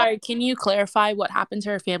flight. I'm sorry, can you clarify what happened to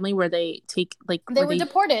her family? Where they take they were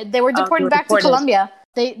deported. They were deported back to Colombia.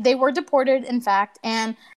 They were deported, in fact,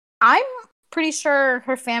 and I'm pretty sure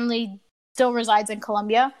her family still resides in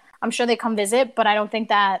Colombia. I'm sure they come visit, but I don't think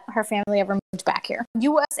that her family ever moved back here.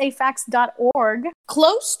 USAFacts.org,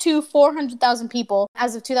 close to 400,000 people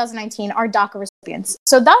as of 2019 are DACA recipients.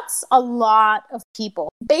 So that's a lot of people.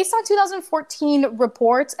 Based on 2014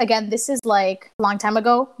 reports, again, this is like a long time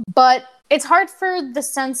ago, but it's hard for the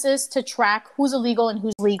census to track who's illegal and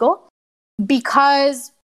who's legal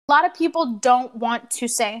because a lot of people don't want to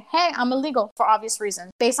say, hey, I'm illegal for obvious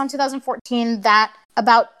reasons. Based on 2014, that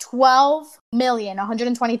about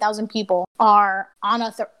 12,120,000 people are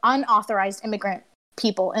unauthorized immigrant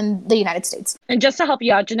people in the United States. And just to help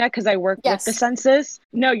you out, Jeanette, because I work with the census,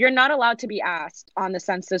 no, you're not allowed to be asked on the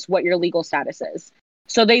census what your legal status is.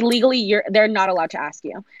 So they're not allowed to ask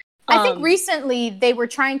you. I think recently they were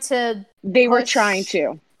trying to.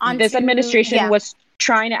 This administration was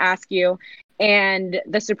trying to ask you. And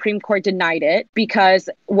the Supreme Court denied it because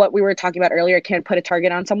what we were talking about earlier can put a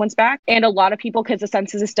target on someone's back. And a lot of people, because the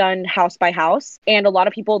census is done house by house, and a lot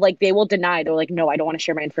of people, like, they will deny. They're like, no, I don't want to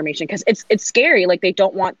share my information because it's scary. Like, they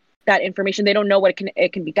don't want that information. They don't know what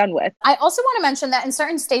it can be done with. I also want to mention that in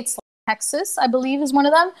certain states, like Texas, I believe, is one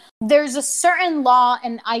of them, there's a certain law,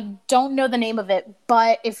 and I don't know the name of it,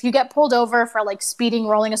 but if you get pulled over for, like, speeding,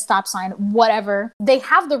 rolling a stop sign, whatever, they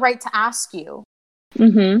have the right to ask you.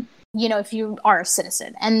 Mm-hmm. If you are a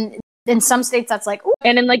citizen. And in some states, that's like, ooh.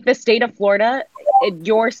 And in like the state of Florida,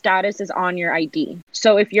 your status is on your ID.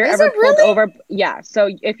 So if you're Is ever it pulled really? over, so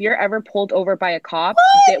if you're ever pulled over by a cop,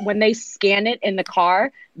 when they scan it in the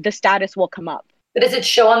car, the status will come up. But does it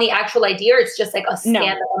show on the actual ID or it's just like a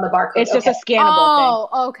scan on the barcode? It's just a scannable thing. Oh,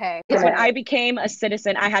 okay. Because when I became a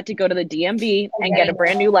citizen, I had to go to the DMV and get a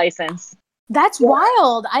brand new license. That's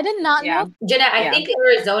wild. I did not know. Jenna, I think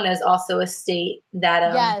Arizona is also a state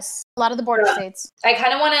that... yes, a lot of the border states. I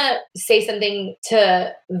kind of want to say something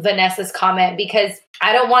to Vanessa's comment because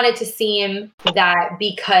I don't want it to seem that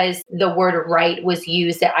because the word right was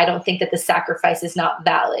used that I don't think that the sacrifice is not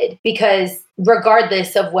valid. Because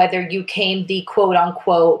regardless of whether you came the quote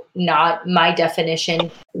unquote, not my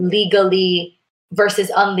definition, legally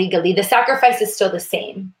versus unlegally, the sacrifice is still the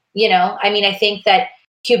same. I mean, I think that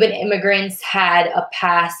Cuban immigrants had a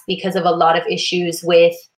past because of a lot of issues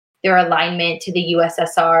with their alignment to the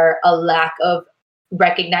USSR, a lack of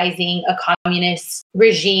recognizing a communist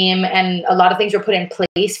regime, and a lot of things were put in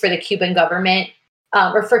place for the Cuban government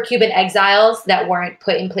or for Cuban exiles that weren't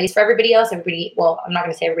put in place for everybody else. I'm not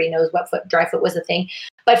going to say everybody knows wet foot, dry foot was a thing.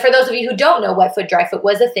 But for those of you who don't know, wet foot, dry foot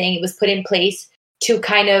was a thing. It was put in place to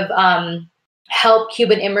kind of help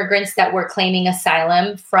Cuban immigrants that were claiming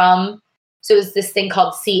asylum from. So it was this thing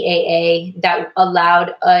called CAA that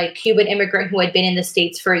allowed a Cuban immigrant who had been in the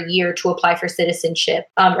States for a year to apply for citizenship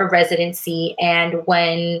or residency. And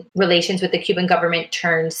when relations with the Cuban government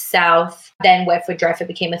turned south, then wet foot, dry foot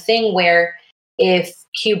became a thing where if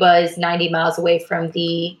Cuba is 90 miles away from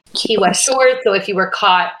the Key West shore, so if you were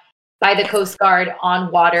caught by the Coast Guard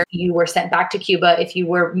on water, you were sent back to Cuba. If you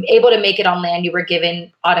were able to make it on land, you were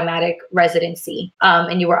given automatic residency,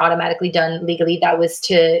 and you were automatically done legally. That was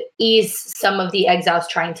to ease some of the exiles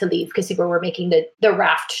trying to leave because people were making the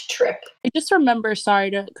raft trip. I just remember, sorry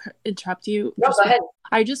to interrupt you. No, go ahead.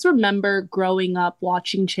 I just remember growing up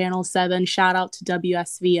watching Channel 7. Shout out to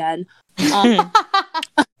WSVN.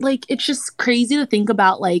 Like, it's just crazy to think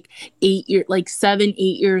about, like, 7, 8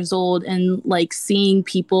 years old and, like, seeing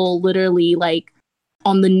people literally, like,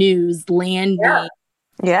 on the news landing.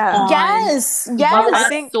 Yeah. Yes. I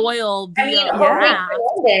think soil via raft.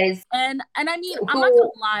 Hernandez. And I mean, I'm not gonna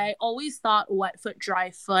lie, I always thought wet foot, dry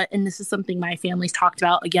foot, and this is something my family's talked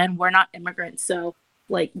about. Again, we're not immigrants, so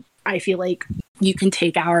like I feel like you can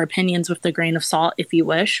take our opinions with a grain of salt if you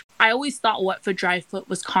wish. I always thought wet foot, dry foot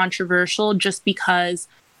was controversial just because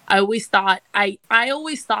I always thought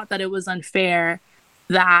that it was unfair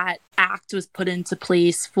that act was put into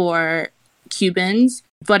place for Cubans,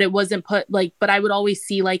 but it wasn't but I would always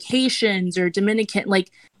see like Haitians or Dominican,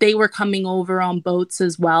 like they were coming over on boats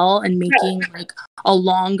as well and making like a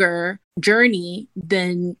longer journey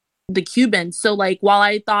than the Cubans. So like while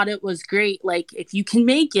I thought it was great, like if you can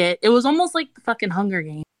make it, it was almost like the fucking Hunger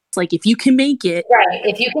Games. Like if you can make it, right?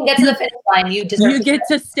 If you can get to the finish line, you get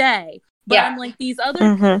to stay. But I'm like, these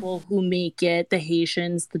other people who make it, the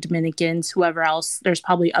Haitians, the Dominicans, whoever else, there's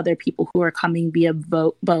probably other people who are coming via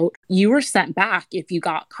boat. You were sent back if you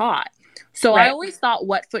got caught. So I always thought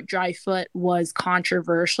wet foot, dry foot was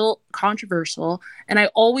controversial. And I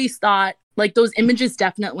always thought like those images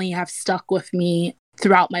definitely have stuck with me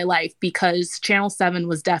throughout my life because Channel 7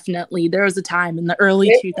 was definitely, there was a time in the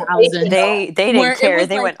early 2000s. They didn't care.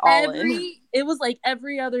 They went all in. It was like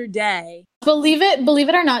every other day. Believe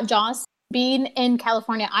it or not, Joss, being in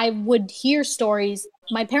California, I would hear stories.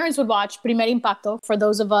 My parents would watch Primer Impacto for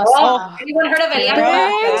those of us. Anyone heard of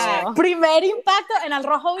it? Primer Impacto and Al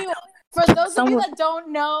Rojo Vivo. For those of you that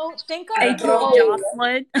don't know, think of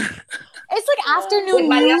Jocelyn. It's like afternoon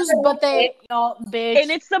news, but they, bitch. And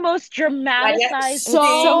it's the most dramatized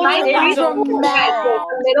so dramatic.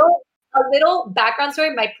 A little background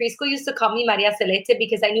story. My preschool used to call me Maria Celeste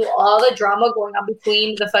because I knew all the drama going on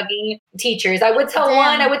between the fucking teachers. I would tell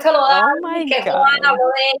one, I would tell Oh my God.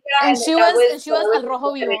 And she was Al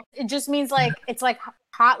Rojo Vivo. It just means like it's like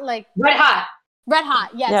hot, like red hot. Red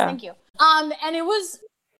hot. Yes, thank you. And it was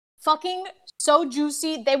fucking so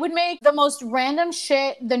juicy. They would make the most random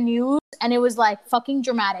shit the news, and it was like fucking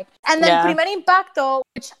dramatic. And then Primer Impacto,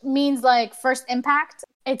 which means like first impact.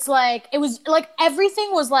 It's like, it was like everything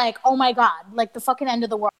was like, oh my God, like the fucking end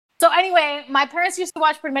of the world. So anyway, my parents used to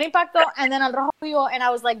watch Primer Impacto and then Al Rojo Vivo, and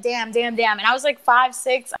I was like, damn. And I was like 5,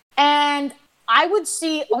 6. And I would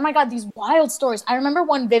see, oh my God, these wild stories. I remember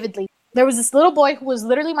one vividly. There was this little boy who was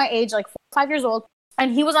literally my age, like 4 5 years old,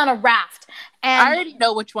 and he was on a raft. And I already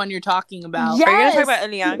know which one you're talking about. Yes. Are you going to talk about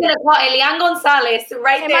Elian? You're going to call Elian Gonzalez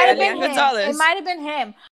right there. It might have been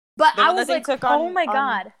him. But I was like, oh my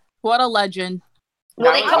God. What a legend.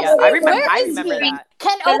 Well, I remember that.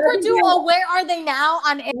 Can Oprah do a Where Are They Now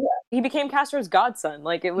on it? He became Castro's godson.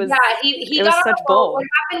 Like it was. Yeah, he it got was on such a boat. bull. What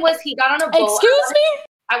happened was he got on a boat. Excuse me?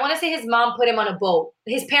 I want to say his mom put him on a boat.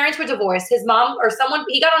 His parents were divorced. His mom or someone,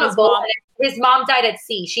 he got on a boat. And his mom died at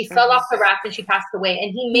sea. She fell off the raft and she passed away.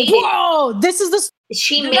 And he made it. Whoa, this is the.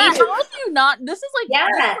 She made How it. are you not? This is like,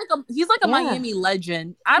 he's like a Miami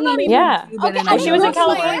legend. I'm not even. Okay, she was in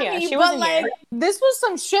California. She wasn't here. This was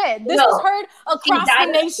some shit. This was heard across the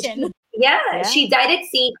nation. Yeah, she died at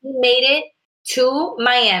sea. He made it to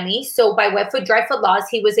Miami. So by wet foot, dry foot laws,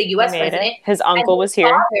 he was a U.S. resident. His uncle was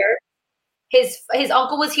here. His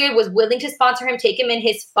uncle was here, was willing to sponsor him, take him in.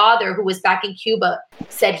 His father, who was back in Cuba,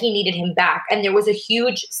 said he needed him back. And there was a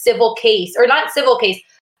huge civil case, or not civil case,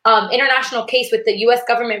 international case with the U.S.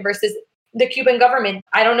 government versus the Cuban government.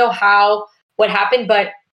 I don't know what happened, but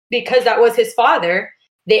because that was his father,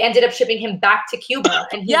 they ended up shipping him back to Cuba.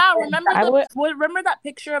 And remember that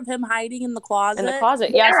picture of him hiding in the closet?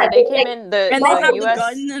 So they came in and they had the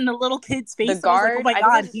gun in the little kid's face. The guard. Oh my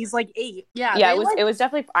God, he's like 8. Yeah. It was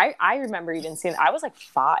definitely. I remember even seeing. I was like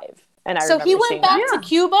 5, and I. So he went back to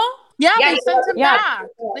Cuba. Yeah, they sent him back.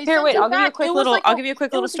 Here, wait. I'll give you a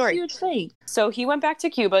quick little story. Huge thing. So he went back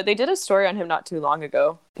to Cuba. They did a story on him not too long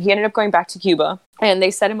ago. He ended up going back to Cuba, and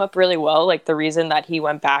they set him up really well. Like the reason that he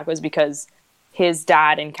went back was because his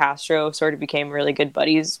dad and Castro sort of became really good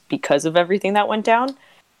buddies because of everything that went down.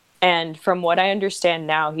 And from what I understand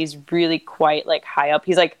now, he's really quite like high up.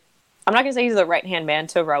 He's like, I'm not gonna say he's the right-hand man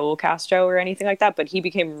to Raul Castro or anything like that, but he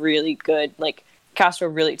became really good. Like Castro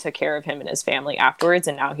really took care of him and his family afterwards,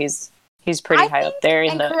 and now he's pretty high up there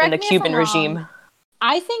in the Cuban regime.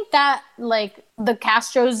 I think that like the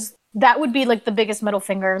Castros That would be like the biggest middle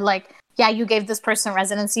finger. Like, yeah, you gave this person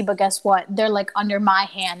residency, but guess what? They're like under my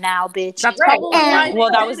hand now, bitch. That's Right. probably why And- they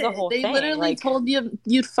Well, that did was the it. whole They thing, literally like- told you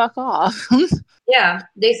you'd fuck off. Yeah,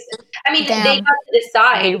 they Damn. got to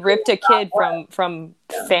decide. They ripped a kid from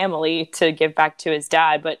family to give back to his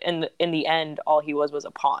dad, but in the end, all he was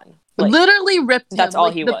a pawn. Like, Literally ripped him. that's all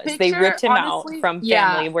Like, he the was. They picture, ripped him honestly, out from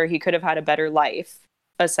yeah. family where he could have had a better life.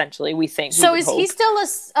 Essentially, we think. So we is would he hope. still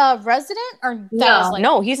a resident, or that No. was like,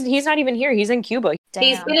 No, he's not even here. He's in Cuba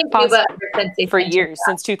He's damn. been in Cuba ever since they for sent him years, back.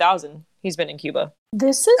 since 2000. He's been in Cuba.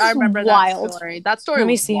 This is I remember wild. that story. That story Let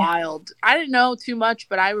me was see. wild. I didn't know too much,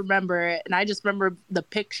 but I remember it, and I just remember the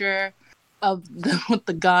picture of with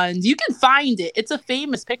the guns. You can find it. It's a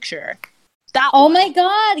famous picture. That Oh one. my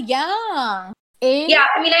god, yeah. Yeah,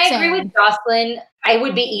 I mean, I agree Insane. with Jocelyn. It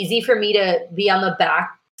would be easy for me to be on the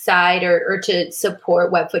back side or to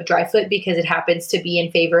support Webfoot Dryfoot because it happens to be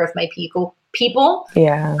in favor of my people.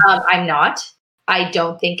 Yeah. I'm not. I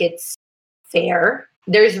don't think it's fair.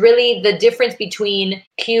 There's really the difference between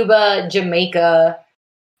Cuba, Jamaica,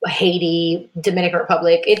 Haiti, Dominican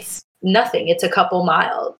Republic. It's nothing. It's a couple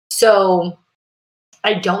miles. So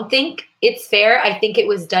I don't think it's fair. I think it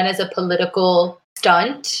was done as a political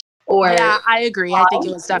stunt. Or Yeah, I agree. I think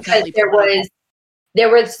it was because definitely there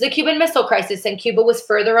was the Cuban Missile Crisis, and Cuba was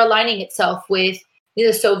further aligning itself with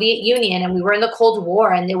the Soviet Union, and we were in the Cold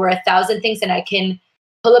War, and there were 1,000 things. And I can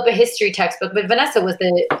pull up a history textbook, but Vanessa was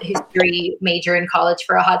the history major in college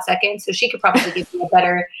for a hot second, so she could probably give you a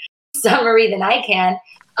better summary than I can.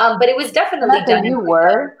 But it was definitely Vanessa, done. you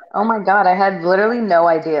were? Oh my god, I had literally no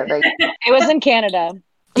idea. Like It was in Canada.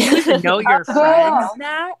 You even know your friends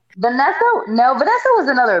now? Vanessa was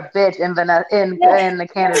another bitch in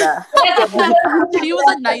Canada. She was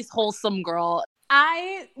a nice, wholesome girl.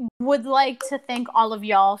 I would like to thank all of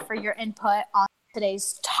y'all for your input on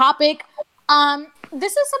today's topic.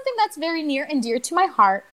 This is something that's very near and dear to my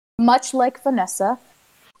heart. Much like Vanessa,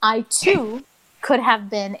 I too could have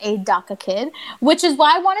been a DACA kid, which is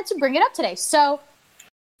why I wanted to bring it up today. So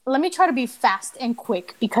let me try to be fast and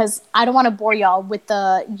quick because I don't want to bore y'all with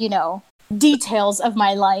the, details of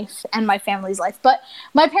my life and my family's life. But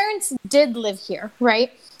my parents did live here, right?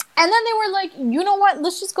 And then they were like, you know what?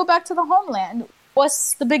 Let's just go back to the homeland.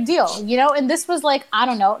 What's the big deal? And this was like, I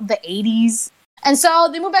don't know, the 80s. And so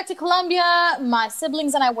they moved back to Colombia. My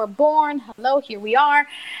siblings and I were born. Hello, here we are. And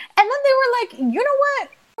then they were like, you know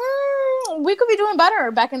what? We could be doing better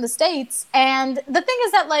back in the States. And the thing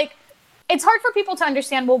is that, like, it's hard for people to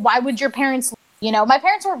understand, well, why would your parents, my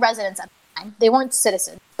parents were residents at the time. They weren't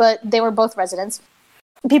citizens, but they were both residents.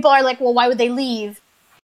 People are like, well, why would they leave?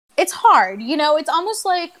 It's hard, it's almost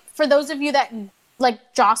like, for those of you that, like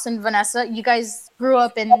Joss and Vanessa, you guys grew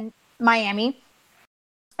up in Miami,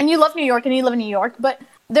 and you love New York, and you live in New York, but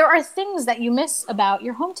there are things that you miss about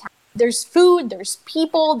your hometown. There's food, there's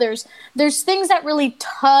people, there's things that really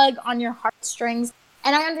tug on your heartstrings,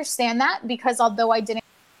 and I understand that because although I didn't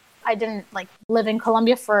like live in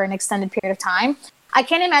Colombia for an extended period of time, I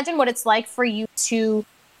can't imagine what it's like for you to.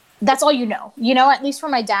 That's all you know. At least for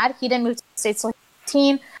my dad, he didn't move to the States until he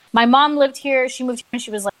was 18. My mom lived here. She moved here when she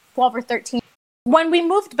was like 12 or 13. When we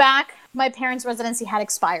moved back, my parents' residency had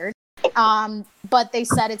expired. But they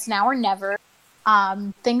said it's now or never.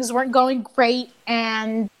 Things weren't going great,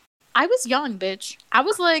 and I was young, bitch. I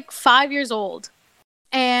was like 5 years old,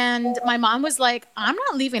 and my mom was like, I'm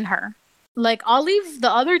not leaving her. Like, I'll leave the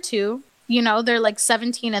other two. They're like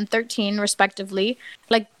 17 and 13 respectively.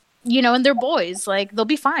 Like, and they're boys. Like, they'll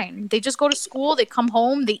be fine. They just go to school, they come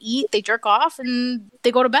home, they eat, they jerk off, and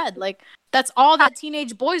they go to bed. Like, that's all that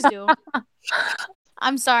teenage boys do.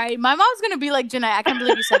 I'm sorry. My mom's gonna be like, Janae, I can't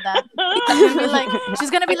believe you said that. She's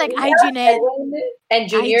gonna be like, hi, Janae. And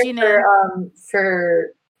Junior Hi, Janae.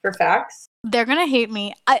 for facts. They're gonna hate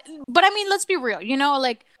me. But I mean, let's be real.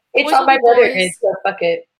 Like, It's boys on will my be brother, boys. so fuck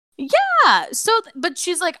it. Yeah. So, but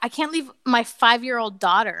she's like, I can't leave my 5-year-old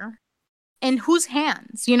daughter in whose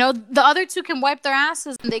hands? The other two can wipe their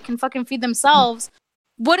asses and they can fucking feed themselves.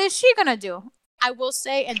 What is she gonna do? I will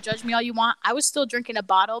say, and judge me all you want, I was still drinking a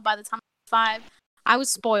bottle by the time I was 5. I was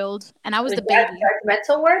spoiled, and I was the baby.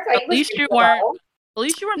 Mental work. At least you weren't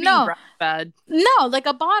being No. breastfed. No, like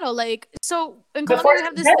a bottle. Like, so in Colombia Before we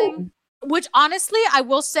have this ten. thing, which honestly, I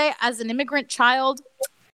will say, as an immigrant child,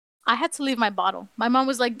 I had to leave my bottle. My mom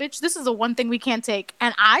was like, bitch, this is the one thing we can't take.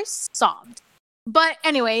 And I sobbed. But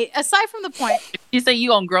anyway, aside from the point. You say you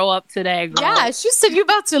gonna grow up today, girl. Yeah, she said you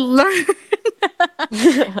about to learn.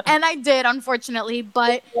 And I did, unfortunately.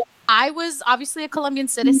 But I was obviously a Colombian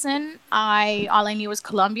citizen. All I knew was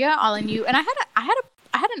Colombia. All I knew. And I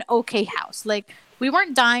had an okay house. Like, we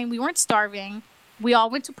weren't dying. We weren't starving. We all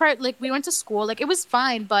went to we went to school. Like, it was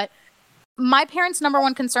fine. But my parents' number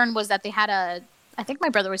one concern was that they had I think my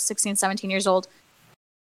brother was 16, 17 years old,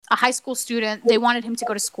 a high school student. They wanted him to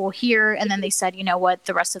go to school here. And then they said, you know what,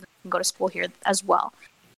 the rest of them can go to school here as well.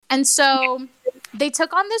 And so they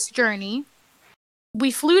took on this journey.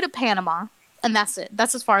 We flew to Panama, and that's it.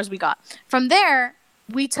 That's as far as we got. From there,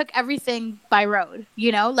 we took everything by road,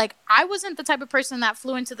 you know? Like, I wasn't the type of person that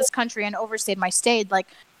flew into this country and overstayed my stay. Like,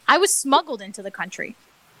 I was smuggled into the country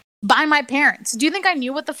by my parents. Do you think I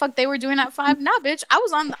knew what the fuck they were doing at 5? Nah, bitch. I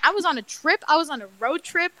was on a trip. I was on a road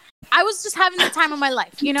trip. I was just having the time of my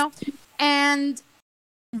life, you know? And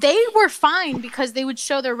they were fine because they would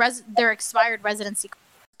show their expired residency.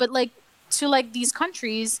 But, like, to, like, these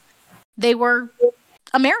countries, they were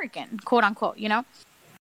American, quote unquote, you know?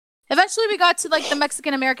 Eventually we got to, like, the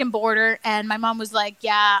Mexican-American border, and my mom was like,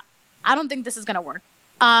 yeah, I don't think this is gonna work.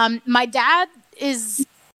 My dad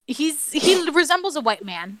he resembles a white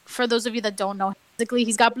man, for those of you that don't know. Physically,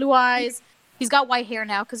 he's got blue eyes. He's got white hair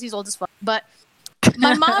now because he's old as fuck. But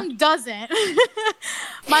my mom doesn't.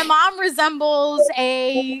 My mom resembles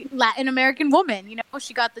a Latin American woman. You know,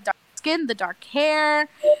 she got the dark skin, the dark hair.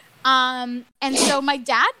 And so my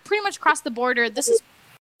dad pretty much crossed the border. This is,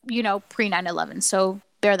 you know, pre 9/11. So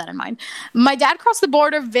bear that in mind. My dad crossed the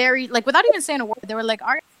border very, like, without even saying a word. They were like, all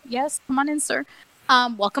right, yes, come on in, sir.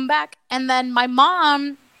 Welcome back. And then my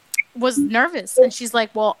mom was nervous, and she's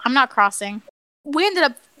like, well, I'm not crossing. We ended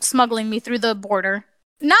up smuggling me through the border.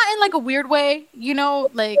 Not in, like, a weird way, you know,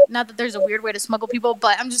 like, not that there's a weird way to smuggle people,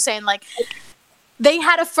 but I'm just saying, like, they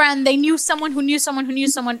had a friend, they knew someone who knew someone who knew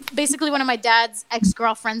someone. Basically, one of my dad's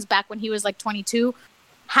ex-girlfriends back when he was, like, 22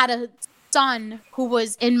 had a son who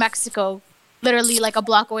was in Mexico, literally, like, a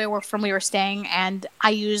block away from where we were staying, and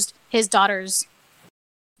I used his daughter's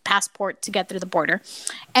passport to get through the border.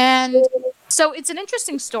 And so it's an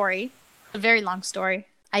interesting story, a very long story.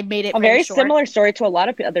 I made it a very short. Similar story to a lot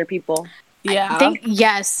of other people. Yeah.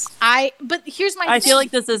 But here's my I thing. feel like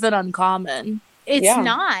this isn't uncommon. It's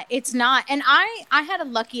not. And I had a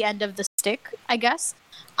lucky end of the stick, I guess.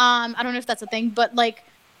 I don't know if that's a thing, but, like,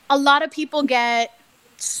 a lot of people get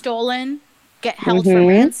stolen, get held for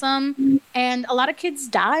ransom, and a lot of kids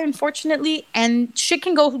die, unfortunately, and shit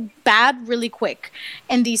can go bad really quick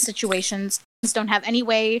in these situations. Parents don't have any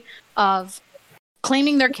way of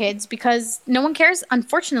claiming their kids because no one cares,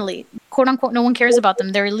 unfortunately. Quote unquote, no one cares about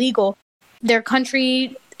them. They're illegal. Their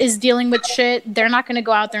country is dealing with shit. They're not going to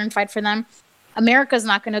go out there and fight for them. America's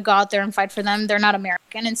not going to go out there and fight for them. They're not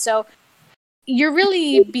American. And so you're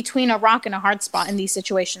really between a rock and a hard spot in these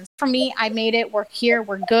situations. For me, I made it. We're here.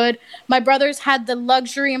 We're good. My brothers had the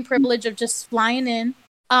luxury and privilege of just flying in.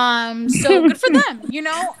 So good for them. You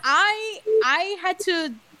know, I had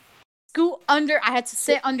to scoot under. I had to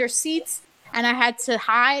sit under seats, and I had to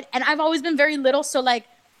hide. And I've always been very little, so, like,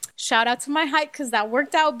 shout out to my height because that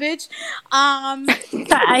worked out, bitch.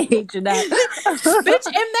 I hate you, that. Bitch,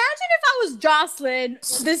 imagine if I was Jocelyn,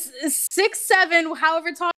 this 6'7",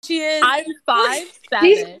 however tall she is. I'm 5'7".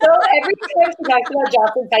 So every time she talks about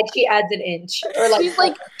Jocelyn's height, she adds an inch. Or, like, She's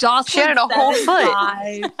like, Jocelyn, She had a whole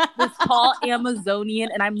foot. This tall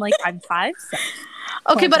Amazonian, and I'm like, I'm 5'7".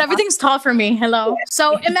 Okay, but everything's tall for me. Hello.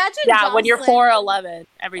 So imagine Yeah, when you're Jocelyn- 4'11",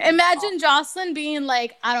 everything. Imagine Jocelyn being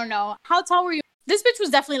like, I don't know, how tall were you? This bitch was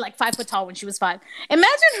definitely like 5 foot tall when she was 5.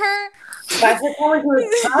 Imagine her. 5 foot tall when she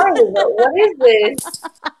was 5. What is this?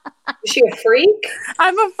 Is she a freak?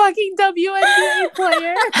 I'm a fucking WNBA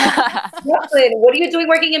player. Jocelyn, what are you doing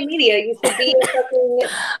working in media? You should be fucking.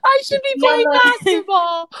 I should be playing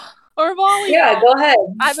basketball or volleyball. Yeah, go ahead.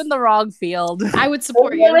 I'm in the wrong field. I would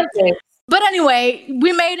support you. But anyway,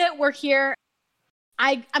 we made it. We're here.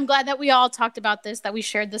 I'm glad that we all talked about this, that we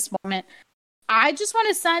shared this moment. I just want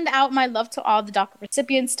to send out my love to all the DACA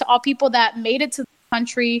recipients, to all people that made it to the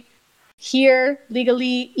country here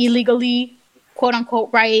legally, illegally, quote unquote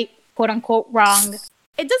right, quote unquote wrong.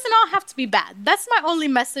 It doesn't all have to be bad. That's my only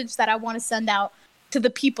message that I want to send out to the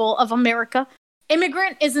people of America.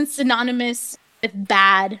 Immigrant isn't synonymous with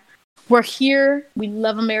bad. We're here. We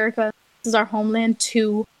love America. This is our homeland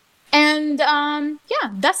too. And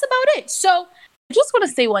yeah, that's about it. So I just want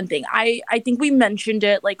to say one thing. I think we mentioned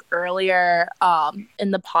it, like, earlier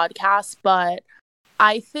in the podcast, but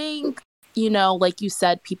I think, you know, like you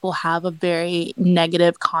said, people have a very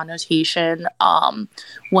negative connotation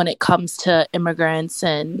when it comes to immigrants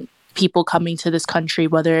and people coming to this country,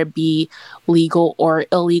 whether it be legal or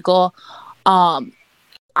illegal.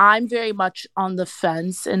 I'm very much on the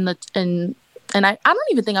fence and I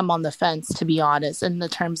don't even think I'm on the fence, to be honest, in the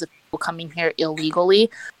terms of people coming here illegally.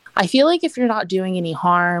 I feel like if you're not doing any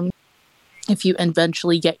harm, if you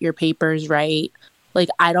eventually get your papers right, like,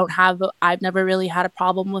 I've never really had a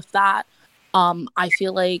problem with that. I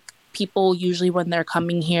feel like people usually when they're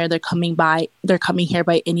coming here, they're coming here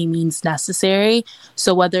by any means necessary.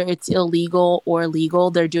 So whether it's illegal or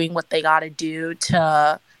legal, they're doing what they got to do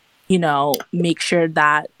to, you know, make sure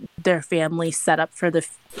that their family's set up for the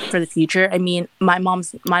future. I mean, my mom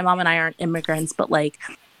and I aren't immigrants, but like,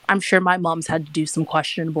 I'm sure my mom's had to do some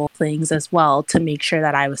questionable things as well to make sure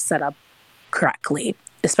that I was set up correctly,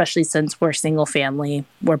 especially since we're single family,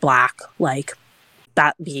 we're Black. Like,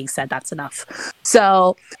 that being said, that's enough.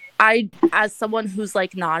 So I, as someone who's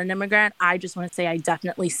like not an immigrant, I just want to say I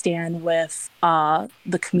definitely stand with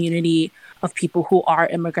the community of people who are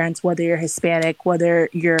immigrants, whether you're Hispanic, whether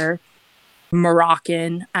you're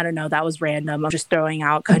Moroccan. I don't know, that was random. I'm just throwing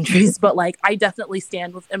out countries, but like, I definitely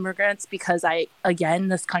stand with immigrants because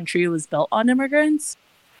this country was built on immigrants.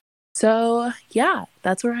 So yeah,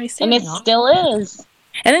 that's where I stand. And it still is.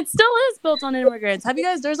 And it still is built on immigrants. Have you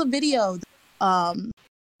guys, there's a video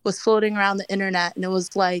was floating around the internet, and it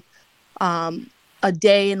was like a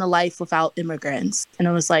day in the life without immigrants, and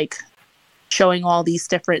it was like showing all these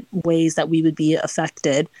different ways that we would be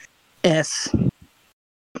affected if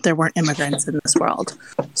there weren't immigrants in this world.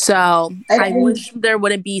 So I wish it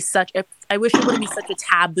wouldn't be such a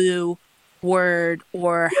taboo word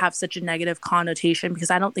or have such a negative connotation,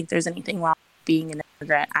 because I don't think there's anything wrong with being an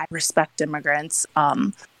immigrant. I respect immigrants.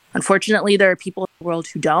 Unfortunately, there are people in the world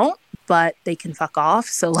who don't, but they can fuck off.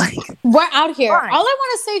 So like, we're out here. Fine. All I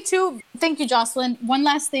want to say too, thank you, Jocelyn. One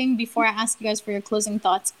last thing before I ask you guys for your closing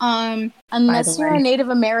thoughts. Unless you're a Native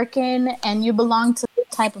American and you belong to the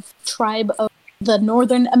type of tribe of the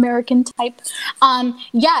Northern American type,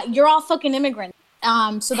 yeah, you're all fucking immigrants.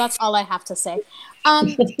 So that's all I have to say. So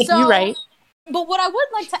you're right. But what I would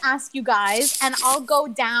like to ask you guys, and I'll go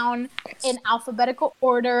down in alphabetical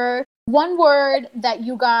order, one word that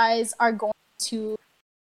you guys are going to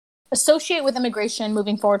associate with immigration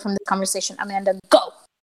moving forward from this conversation. Amanda, go.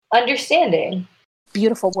 Understanding.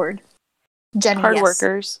 Beautiful word. Jenny, Hard yes.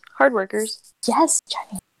 workers. Hard workers. Yes,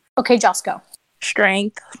 Jenny. Okay, Joss, go.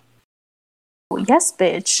 Strength. Oh, yes,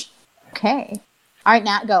 bitch. Okay. All right,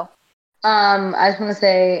 Nat, go. I just want to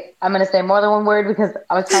say, I'm going to say more than one word because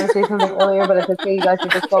I was trying to say something earlier, but it's okay. You guys are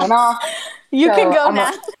just going off. You can go,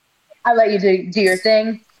 Nat. I'll let you do your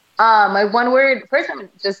thing. My one word, first I'm going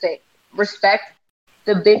to just say respect.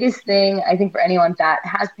 The biggest thing, I think, for anyone that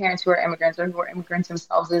has parents who are immigrants or who are immigrants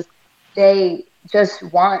themselves is they just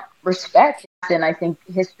want respect. And I think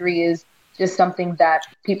history is just something that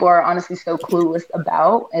people are honestly so clueless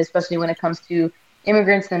about, especially when it comes to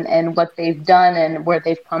immigrants and what they've done and where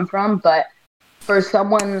they've come from. But for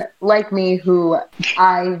someone like me, who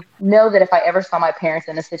I know that if I ever saw my parents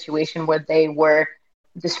in a situation where they were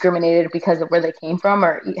discriminated because of where they came from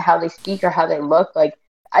or how they speak or how they look, like,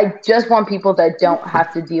 I just want people that don't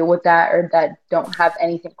have to deal with that or that don't have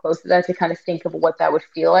anything close to that to kind of think of what that would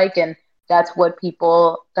feel like. And that's what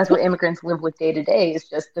immigrants live with day to day, is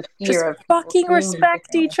just the fear just of fucking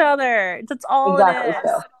respect each other. That's all exactly it is.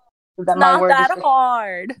 So it's not that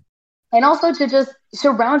hard. And also to just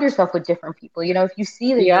surround yourself with different people. You know, if you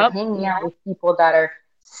see that you're hanging out with people that are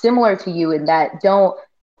similar to you and that don't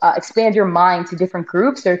expand your mind to different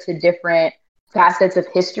groups or to different facets of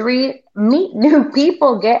history, meet new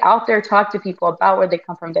people, get out there, talk to people about where they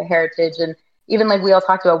come from, their heritage. And even like we all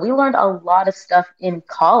talked about, we learned a lot of stuff in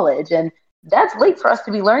college, and that's late for us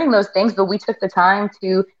to be learning those things, but we took the time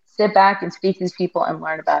to sit back and speak to these people and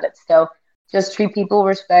learn about it. So just treat people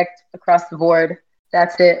with respect across the board.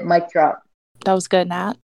 That's it. Mic drop. That was good,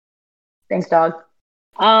 Nat. Thanks, dog.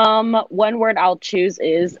 One word I'll choose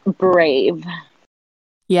is brave.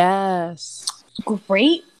 Yes.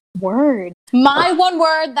 Great word. My one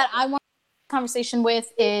word that I want a conversation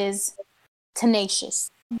with is tenacious.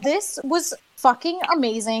 This was fucking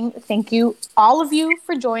amazing. Thank you, all of you,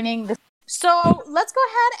 for joining. So let's go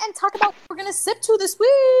ahead and talk about what we're going to sip to this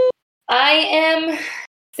week. I am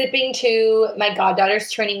sipping to my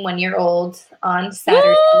goddaughter's turning 1 year old on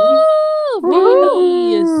Saturday.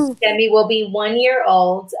 Woo! Demi will be 1 year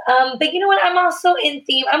old. But you know what? I'm also in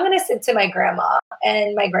theme. I'm going to sip to my grandma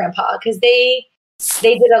and my grandpa because they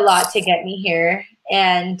did a lot to get me here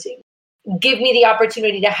and give me the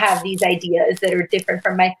opportunity to have these ideas that are different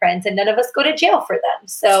from my friends, and none of us go to jail for them.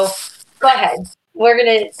 So go ahead. We're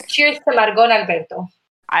going to cheers to Margot and Alberto.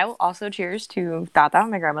 I will also cheers to Tata,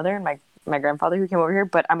 my grandmother, and my grandfather who came over here.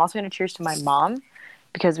 But I'm also going to cheers to my mom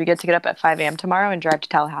because we get to get up at 5 a.m. tomorrow and drive to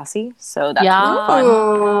Tallahassee. So that's really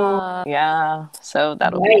fun. Yeah. So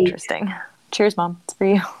that'll be interesting. Cheers, Mom. It's for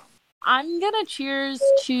you. I'm going to cheers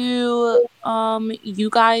to you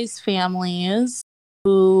guys' families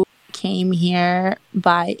who came here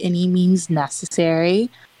by any means necessary.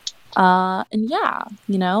 And yeah,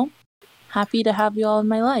 you know, happy to have you all in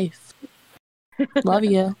my life. Love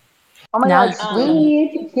you. Oh my Now god, you-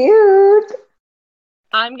 sweet, cute.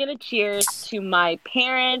 I'm gonna cheers to my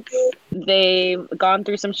parents. They've gone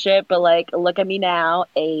through some shit, but like, look at me now.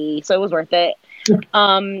 So it was worth it.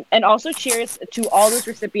 And also cheers to all those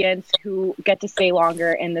recipients who get to stay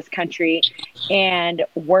longer in this country and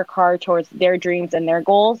work hard towards their dreams and their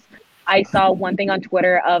goals. I saw one thing on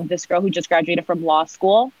Twitter of this girl who just graduated from law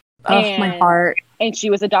school. Oh, my heart. And she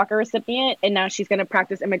was a DACA recipient, and now she's gonna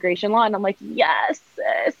practice immigration law. And I'm like, yes,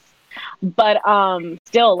 sis. But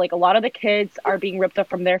still, like, a lot of the kids are being ripped up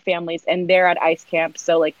from their families, and they're at ICE camps.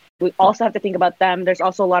 So like, we also have to think about them. There's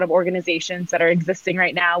also a lot of organizations that are existing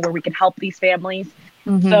right now where we can help these families.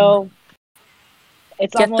 Mhm. So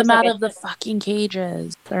it's Get almost them out like of the fucking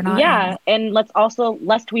cages. They're not. yeah, and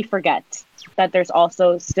lest we forget that there's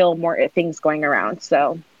also still more things going around.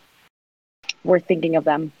 So we're thinking of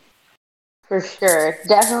them. For sure.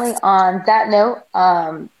 Definitely on that note,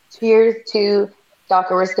 cheers to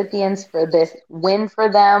DACA recipients for this win for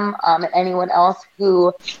them, and anyone else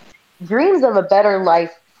who dreams of a better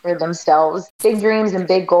life for themselves. Big dreams and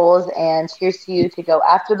big goals, and cheers to you to go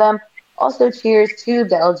after them. Also, cheers to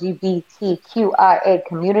the LGBTQIA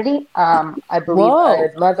community. I believe Whoa.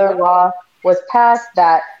 another law was passed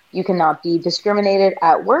that you cannot be discriminated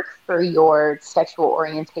at work for your sexual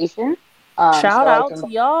orientation. Shout so out to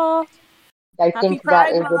y'all. I Happy think that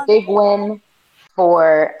Pride is a Month. big win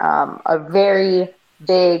for a very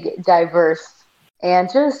big, diverse,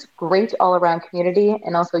 and just great all-around community.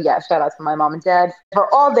 And also, yeah, shout out to my mom and dad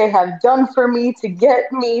for all they have done for me to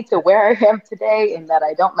get me to where I am today, and that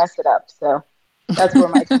I don't mess it up. So that's where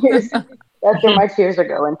my cheers. That's where my cheers are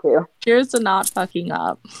going to. Cheers to not fucking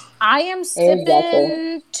up. I am sipping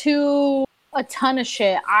Exactly. to a ton of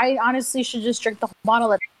shit. I honestly should just drink the whole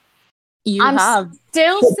bottle. You I'm have.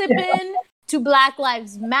 still sipping to Black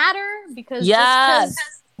Lives Matter because Yes.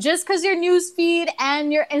 just because your news feed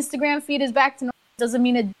and your Instagram feed is back to normal doesn't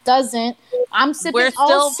mean it doesn't. I'm sipping We're still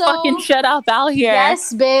also. fucking shut up out here.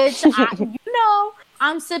 Yes, bitch.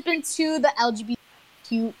 I'm sipping to the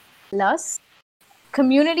LGBTQ plus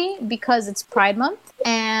community because it's Pride Month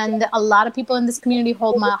and a lot of people in this community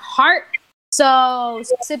hold my heart. So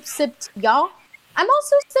sip to y'all. I'm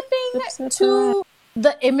also sipping Sip, sip, to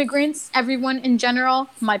the immigrants, everyone in general,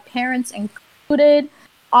 my parents included.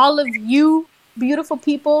 All of you beautiful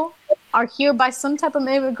people are here by some type of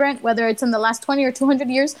immigrant, whether it's in the last 20 or 200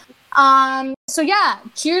 years. So yeah,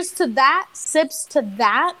 cheers to that, sips to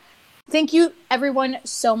that. Thank you everyone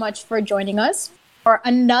so much for joining us for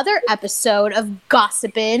another episode of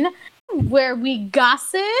Gossipin', where we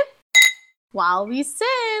gossip while we sip.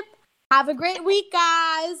 Have a great week,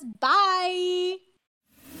 guys. Bye.